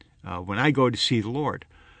when I go to see the Lord.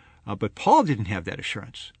 But Paul didn't have that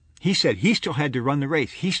assurance. He said he still had to run the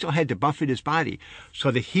race. He still had to buffet his body so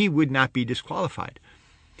that he would not be disqualified.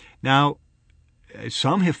 Now,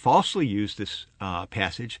 some have falsely used this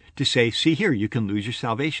passage to say, see here, you can lose your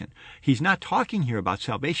salvation. He's not talking here about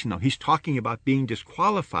salvation, though. He's talking about being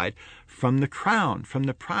disqualified from the crown, from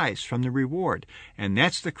the prize, from the reward. And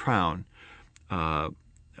that's the crown of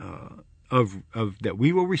that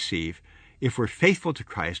we will receive if we're faithful to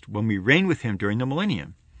Christ when we reign with him during the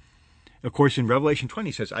millennium. Of course, in Revelation 20,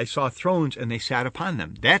 it says, I saw thrones and they sat upon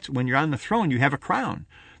them. That's when you're on the throne, you have a crown.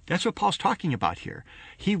 That's what Paul's talking about here.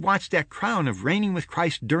 He wants that crown of reigning with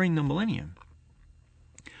Christ during the millennium.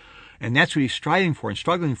 And that's what he's striving for and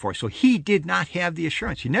struggling for. So he did not have the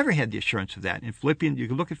assurance. He never had the assurance of that. In Philippians, you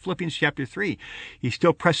can look at Philippians chapter 3. He's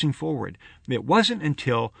still pressing forward. It wasn't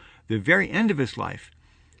until the very end of his life,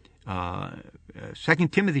 2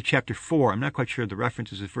 Timothy chapter 4, I'm not quite sure the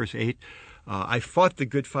reference is at verse 8, I fought the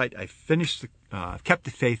good fight, I kept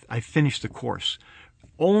the faith, I finished the course.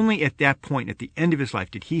 Only at that point, at the end of his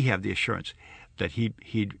life, did he have the assurance that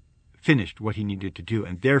he'd finished what he needed to do.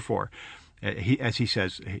 And therefore, as he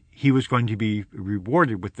says, he was going to be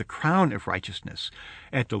rewarded with the crown of righteousness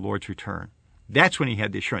at the Lord's return. That's when he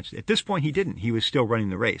had the assurance. At this point, he didn't. He was still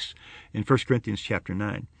running the race in 1 Corinthians chapter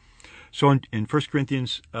 9. So in 1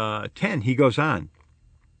 Corinthians 10, he goes on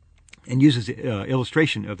and uses the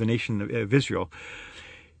illustration of the nation of Israel.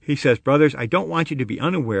 He says, brothers, I don't want you to be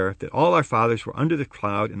unaware that all our fathers were under the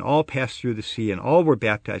cloud and all passed through the sea and all were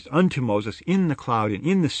baptized unto Moses in the cloud and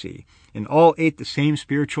in the sea, and all ate the same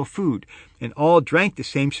spiritual food, and all drank the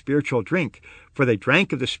same spiritual drink, for they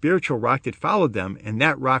drank of the spiritual rock that followed them, and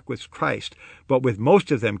that rock was Christ. But with most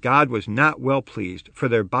of them God was not well pleased, for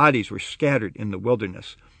their bodies were scattered in the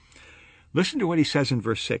wilderness. Listen to what he says in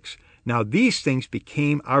verse 6. Now these things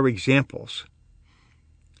became our examples,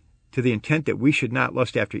 to the intent that we should not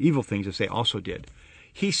lust after evil things as they also did.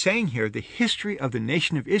 He's saying here the history of the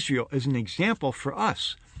nation of Israel is an example for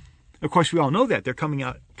us. Of course, we all know that. They're coming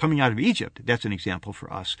out of Egypt. That's an example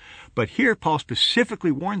for us. But here Paul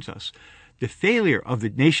specifically warns us The failure of the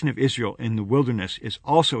nation of Israel in the wilderness is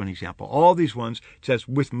also an example. All these ones, it says,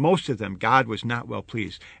 with most of them, God was not well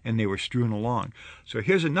pleased, and they were strewn along. So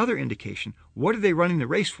here's another indication. What are they running the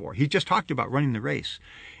race for? He just talked about running the race.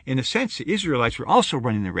 In a sense, the Israelites were also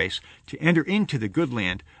running the race to enter into the good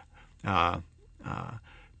land, to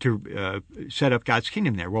set up God's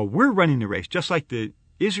kingdom there. Well, we're running the race, just like the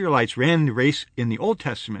Israelites ran the race in the Old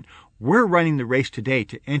Testament. We're running the race today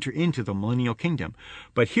to enter into the millennial kingdom.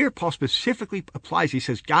 But here Paul specifically applies, he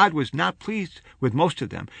says God was not pleased with most of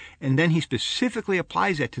them. And then he specifically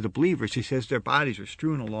applies that to the believers. He says their bodies are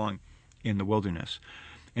strewn along in the wilderness.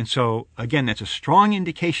 And so, again, that's a strong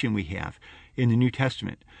indication we have in the New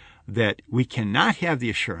Testament that we cannot have the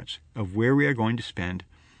assurance of where we are going to spend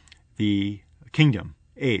the kingdom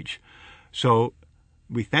age. So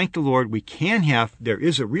we thank the Lord. There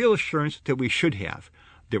is a real assurance that we should have,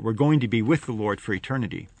 that we're going to be with the Lord for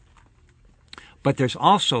eternity. But there's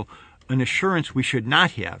also an assurance we should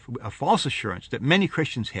not have, a false assurance that many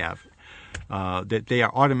Christians have, that they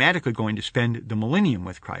are automatically going to spend the millennium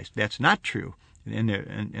with Christ. That's not true.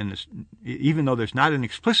 And even though there's not an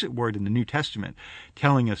explicit word in the New Testament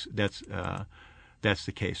telling us that's the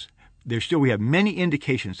case, we have many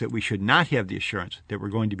indications that we should not have the assurance that we're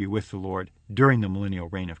going to be with the Lord during the millennial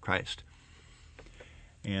reign of Christ.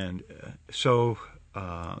 And so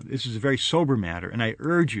this is a very sober matter, and I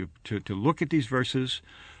urge you to look at these verses,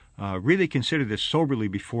 really consider this soberly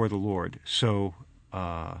before the Lord. So,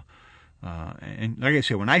 and like I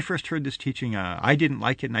said, when I first heard this teaching, I didn't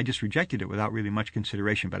like it, and I just rejected it without really much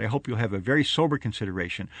consideration. But I hope you'll have a very sober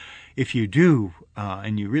consideration. If you do,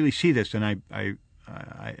 and you really see this, then I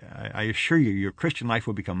assure you, your Christian life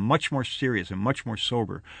will become much more serious and much more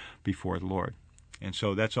sober before the Lord. And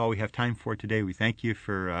so that's all we have time for today. We thank you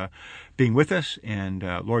for being with us, and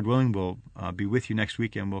Lord willing, we'll be with you next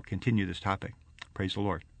week, and we'll continue this topic. Praise the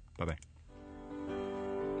Lord. Bye-bye.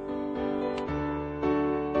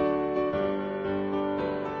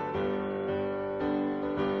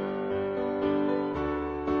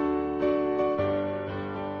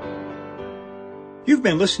 You've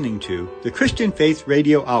been listening to the Christian Faith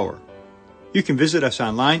Radio Hour. You can visit us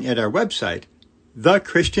online at our website,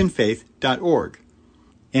 thechristianfaith.org.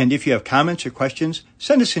 And if you have comments or questions,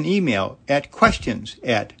 send us an email at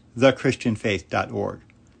questions@thechristianfaith.org.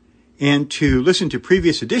 And to listen to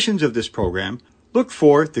previous editions of this program, look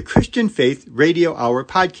for the Christian Faith Radio Hour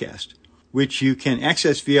podcast, which you can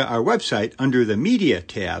access via our website under the Media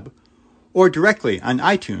tab or directly on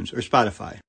iTunes or Spotify.